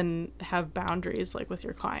time and have boundaries, like, with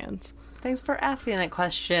your clients? Thanks for asking that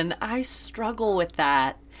question. I struggle with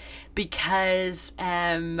that because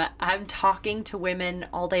I'm talking to women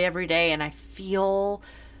all day, every day, and I feel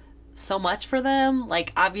so much for them.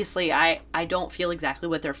 Like, obviously, I don't feel exactly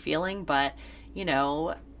what they're feeling, but, you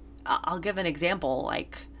know, I'll give an example.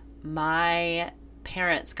 Like, my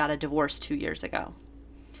parents got a divorce 2 years ago.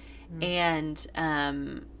 And,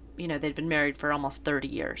 you know, they'd been married for almost 30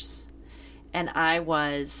 years. And I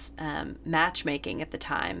was matchmaking at the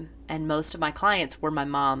time. And most of my clients were my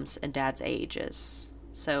mom's and dad's ages.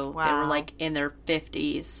 So they were like in their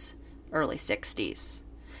 50s, early 60s.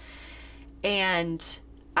 And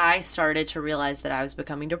I started to realize that I was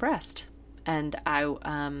becoming depressed. And I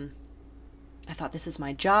thought, this is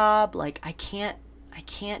my job. Like, I can't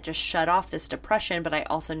just shut off this depression, but I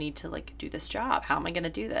also need to, like, do this job. How am I going to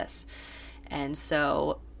do this? And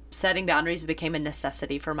so setting boundaries became a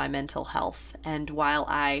necessity for my mental health. And while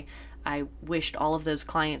I wished all of those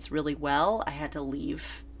clients really well, I had to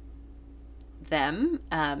leave them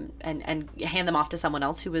and hand them off to someone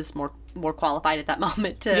else who was more qualified at that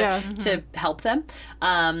moment to help them.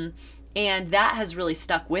 And that has really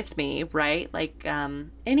stuck with me, right? Like,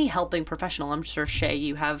 any helping professional, I'm sure, Shay,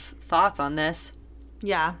 you have thoughts on this.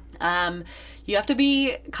 Yeah. You have to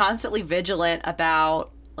be constantly vigilant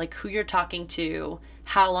about, like, who you're talking to,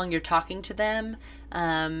 how long you're talking to them,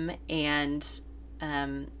 and,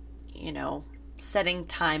 you know, setting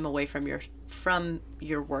time away from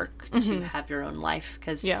your work to have your own life.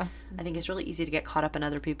 Because I think it's really easy to get caught up in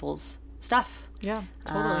other people's stuff. Yeah,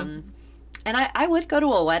 totally. And I would go to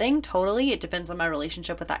a wedding, totally. It depends on my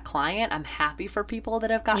relationship with that client. I'm happy for people that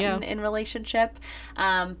have gotten in relationship.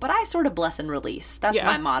 But I sort of bless and release. That's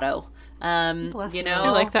my motto. You know? I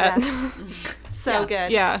like that. So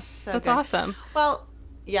good. Yeah, so that's good. awesome. Well,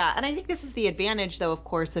 yeah, and I think this is the advantage, though, of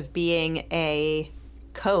course, of being a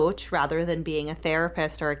coach rather than being a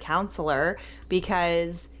therapist or a counselor,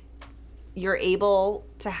 because you're able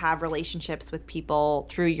to have relationships with people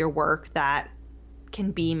through your work that can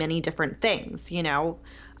be many different things. You know,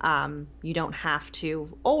 you don't have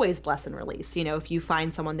to always bless and release. You know, if you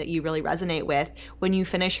find someone that you really resonate with, when you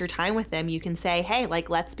finish your time with them, you can say, hey, like,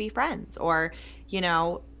 let's be friends, or, you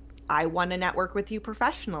know, I want to network with you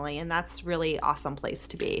professionally. And that's really awesome place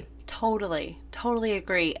to be. Totally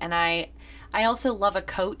agree. And I also love a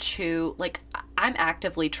coach who, like, I'm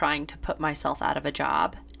actively trying to put myself out of a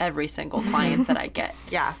job every single client that I get.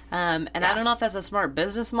 I don't know if that's a smart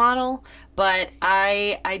business model, but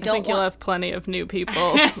I think you'll have plenty of new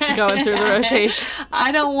people going through the rotation.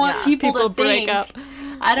 I don't want people to break up.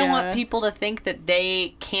 I don't want people to think that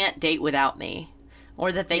they can't date without me,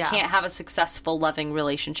 or that they can't have a successful, loving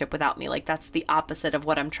relationship without me. Like, that's the opposite of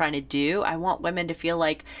what I'm trying to do. I want women to feel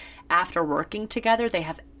like after working together, they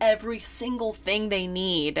have every single thing they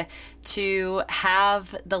need to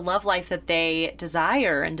have the love life that they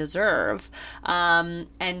desire and deserve. And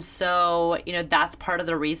so, you know, that's part of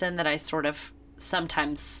the reason that I sort of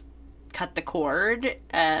sometimes cut the cord.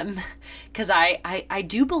 'Cause I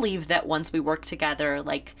do believe that once we work together,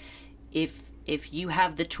 like, if if you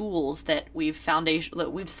have the tools that we've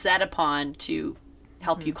set upon to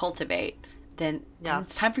help you cultivate, then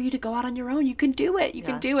it's time for you to go out on your own. You can do it. You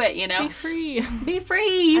can do it, you know. Be free. Be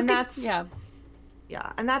free. And that's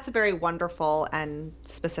and that's a very wonderful and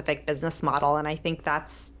specific business model, and I think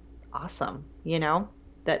that's awesome, you know?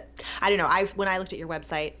 That I don't know, when I looked at your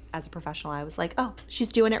website as a professional, I was like, "Oh,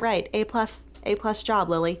 she's doing it right. A plus job,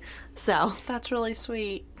 Lily." So, that's really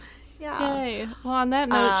sweet. Yeah. Yay. Well, on that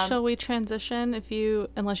note, shall we transition,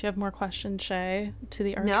 unless you have more questions, Shay, to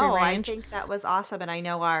the archery range? I think that was awesome, and I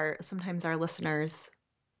know sometimes our listeners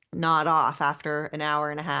nod off after an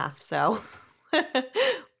hour and a half, so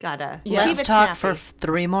let's talk for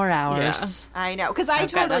 3 more hours. Yeah. I know, because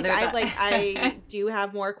I do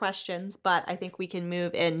have more questions, but I think we can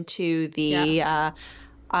move into the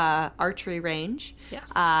archery range. Yes.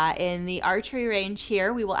 In the archery range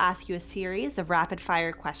here, we will ask you a series of rapid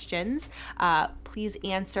fire questions. Please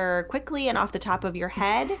answer quickly and off the top of your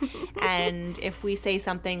head. And if we say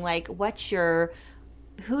something like,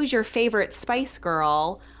 who's your favorite Spice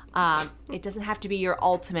Girl? It doesn't have to be your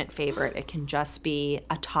ultimate favorite. It can just be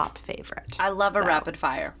a top favorite. I love a rapid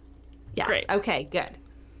fire. Yes. Great. Okay, good.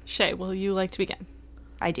 Shay, will you like to begin?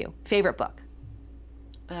 I do. Favorite book?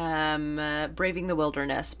 Braving the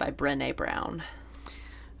Wilderness by Brené Brown.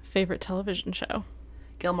 Favorite television show?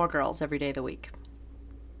 Gilmore Girls, every day of the week.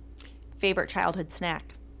 Favorite childhood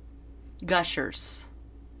snack? Gushers.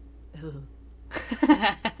 Ooh. Sorry,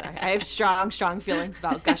 I have strong feelings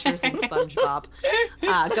about Gushers and SpongeBob.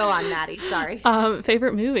 Go on, Maddie. Sorry.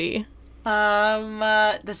 Favorite movie?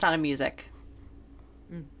 The Sound of Music.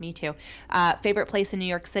 Me too. Favorite place in New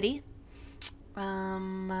York City?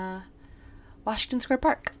 Washington Square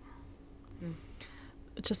Park.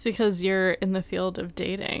 Just because you're in the field of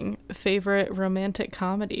dating, favorite romantic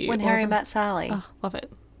comedy? When Harry Met Sally. Oh, love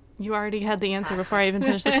it. You already had the answer before I even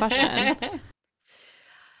finished the question.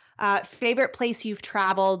 Favorite place you've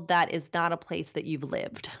traveled that is not a place that you've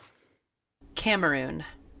lived? Cameroon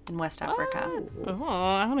in West Africa. Oh,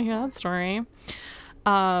 I want to hear that story.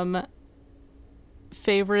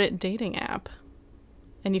 Favorite dating app?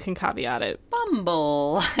 And you can caveat it.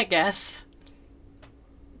 Bumble, I guess.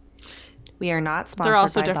 We are not sponsored They're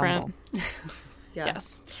also by different.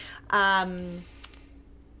 Yes.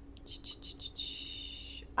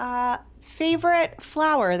 Favorite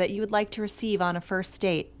flower that you would like to receive on a first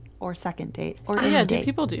date or second date or do date?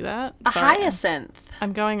 people do that? A hyacinth.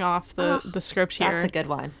 I'm going off the script here. That's a good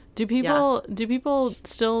one. Do people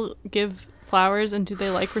still give flowers, and do they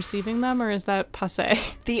like receiving them, or is that passé?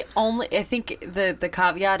 I think the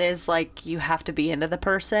caveat is like you have to be into the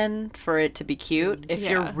person for it to be cute. If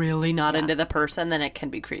you're really not into the person, then it can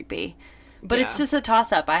be creepy. But it's just a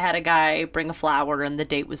toss up. I had a guy bring a flower and the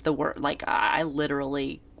date was the worst. Like I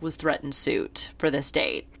literally was threatened suit for this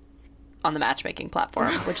date on the matchmaking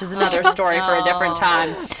platform, which is another story for a different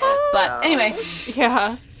time. But anyway.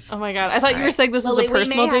 Yeah. Oh my God. I thought you were saying this was a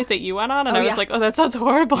personal date that you went on, and I was like, oh, that sounds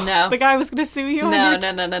horrible. No. The guy was going to sue you. No.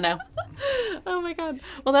 Oh my God.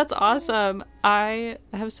 Well, that's awesome. I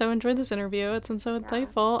have so enjoyed this interview. It's been so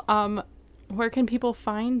insightful. Where can people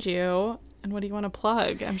find you, and what do you want to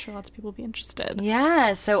plug? I'm sure lots of people will be interested.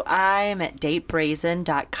 Yeah. So I'm at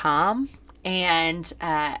datebrazen.com and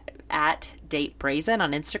at datebrazen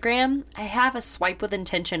on Instagram. I have a Swipe with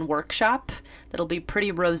Intention workshop that'll be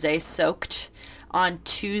pretty rosé soaked on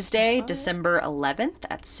Tuesday, December 11th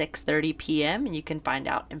at 6:30 p.m. And you can find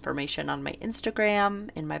out information on my Instagram,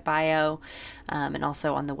 in my bio, and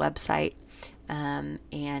also on the website. And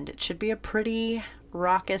it should be a pretty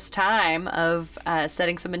raucous time of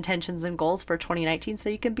setting some intentions and goals for 2019 so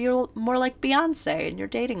you can be more like Beyonce in your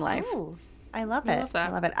dating life. Ooh. I love it. I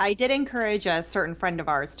love that. I did encourage a certain friend of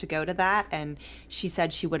ours to go to that, and she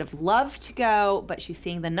said she would have loved to go, but she's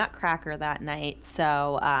seeing the Nutcracker that night.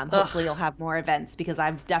 So hopefully you'll have more events, because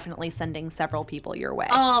I'm definitely sending several people your way.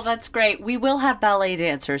 Oh, that's great. We will have ballet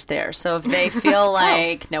dancers there. So if they feel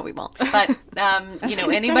like, no, we won't. But,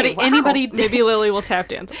 anybody, Maybe Lily will tap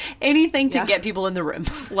dance. Anything to get people in the room.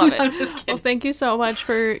 Love it. I'm just kidding. Well, thank you so much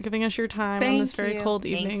for giving us your time on this very you. cold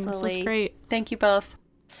evening. Thanks, This was Lily. great. Thank you both.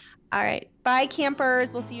 All right. Bye,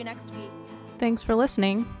 campers. We'll see you next week. Thanks for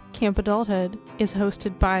listening. Camp Adulthood is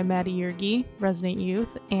hosted by Maddie Yergi, Resident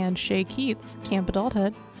Youth, and Shay Keats, Camp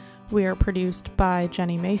Adulthood. We are produced by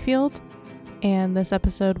Jenny Mayfield, and this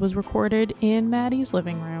episode was recorded in Maddie's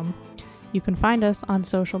living room. You can find us on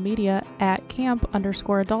social media at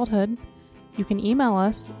camp_adulthood. You can email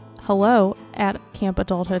us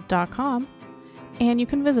hello@campadulthood.com, and you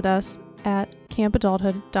can visit us at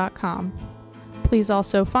campadulthood.com. Please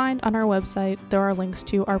also find on our website there are links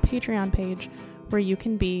to our Patreon page where you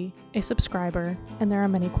can be a subscriber, and there are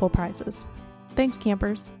many cool prizes. Thanks,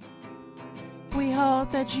 campers. We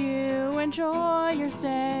hope that you enjoy your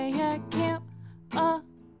stay at Camp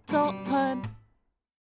Adulthood.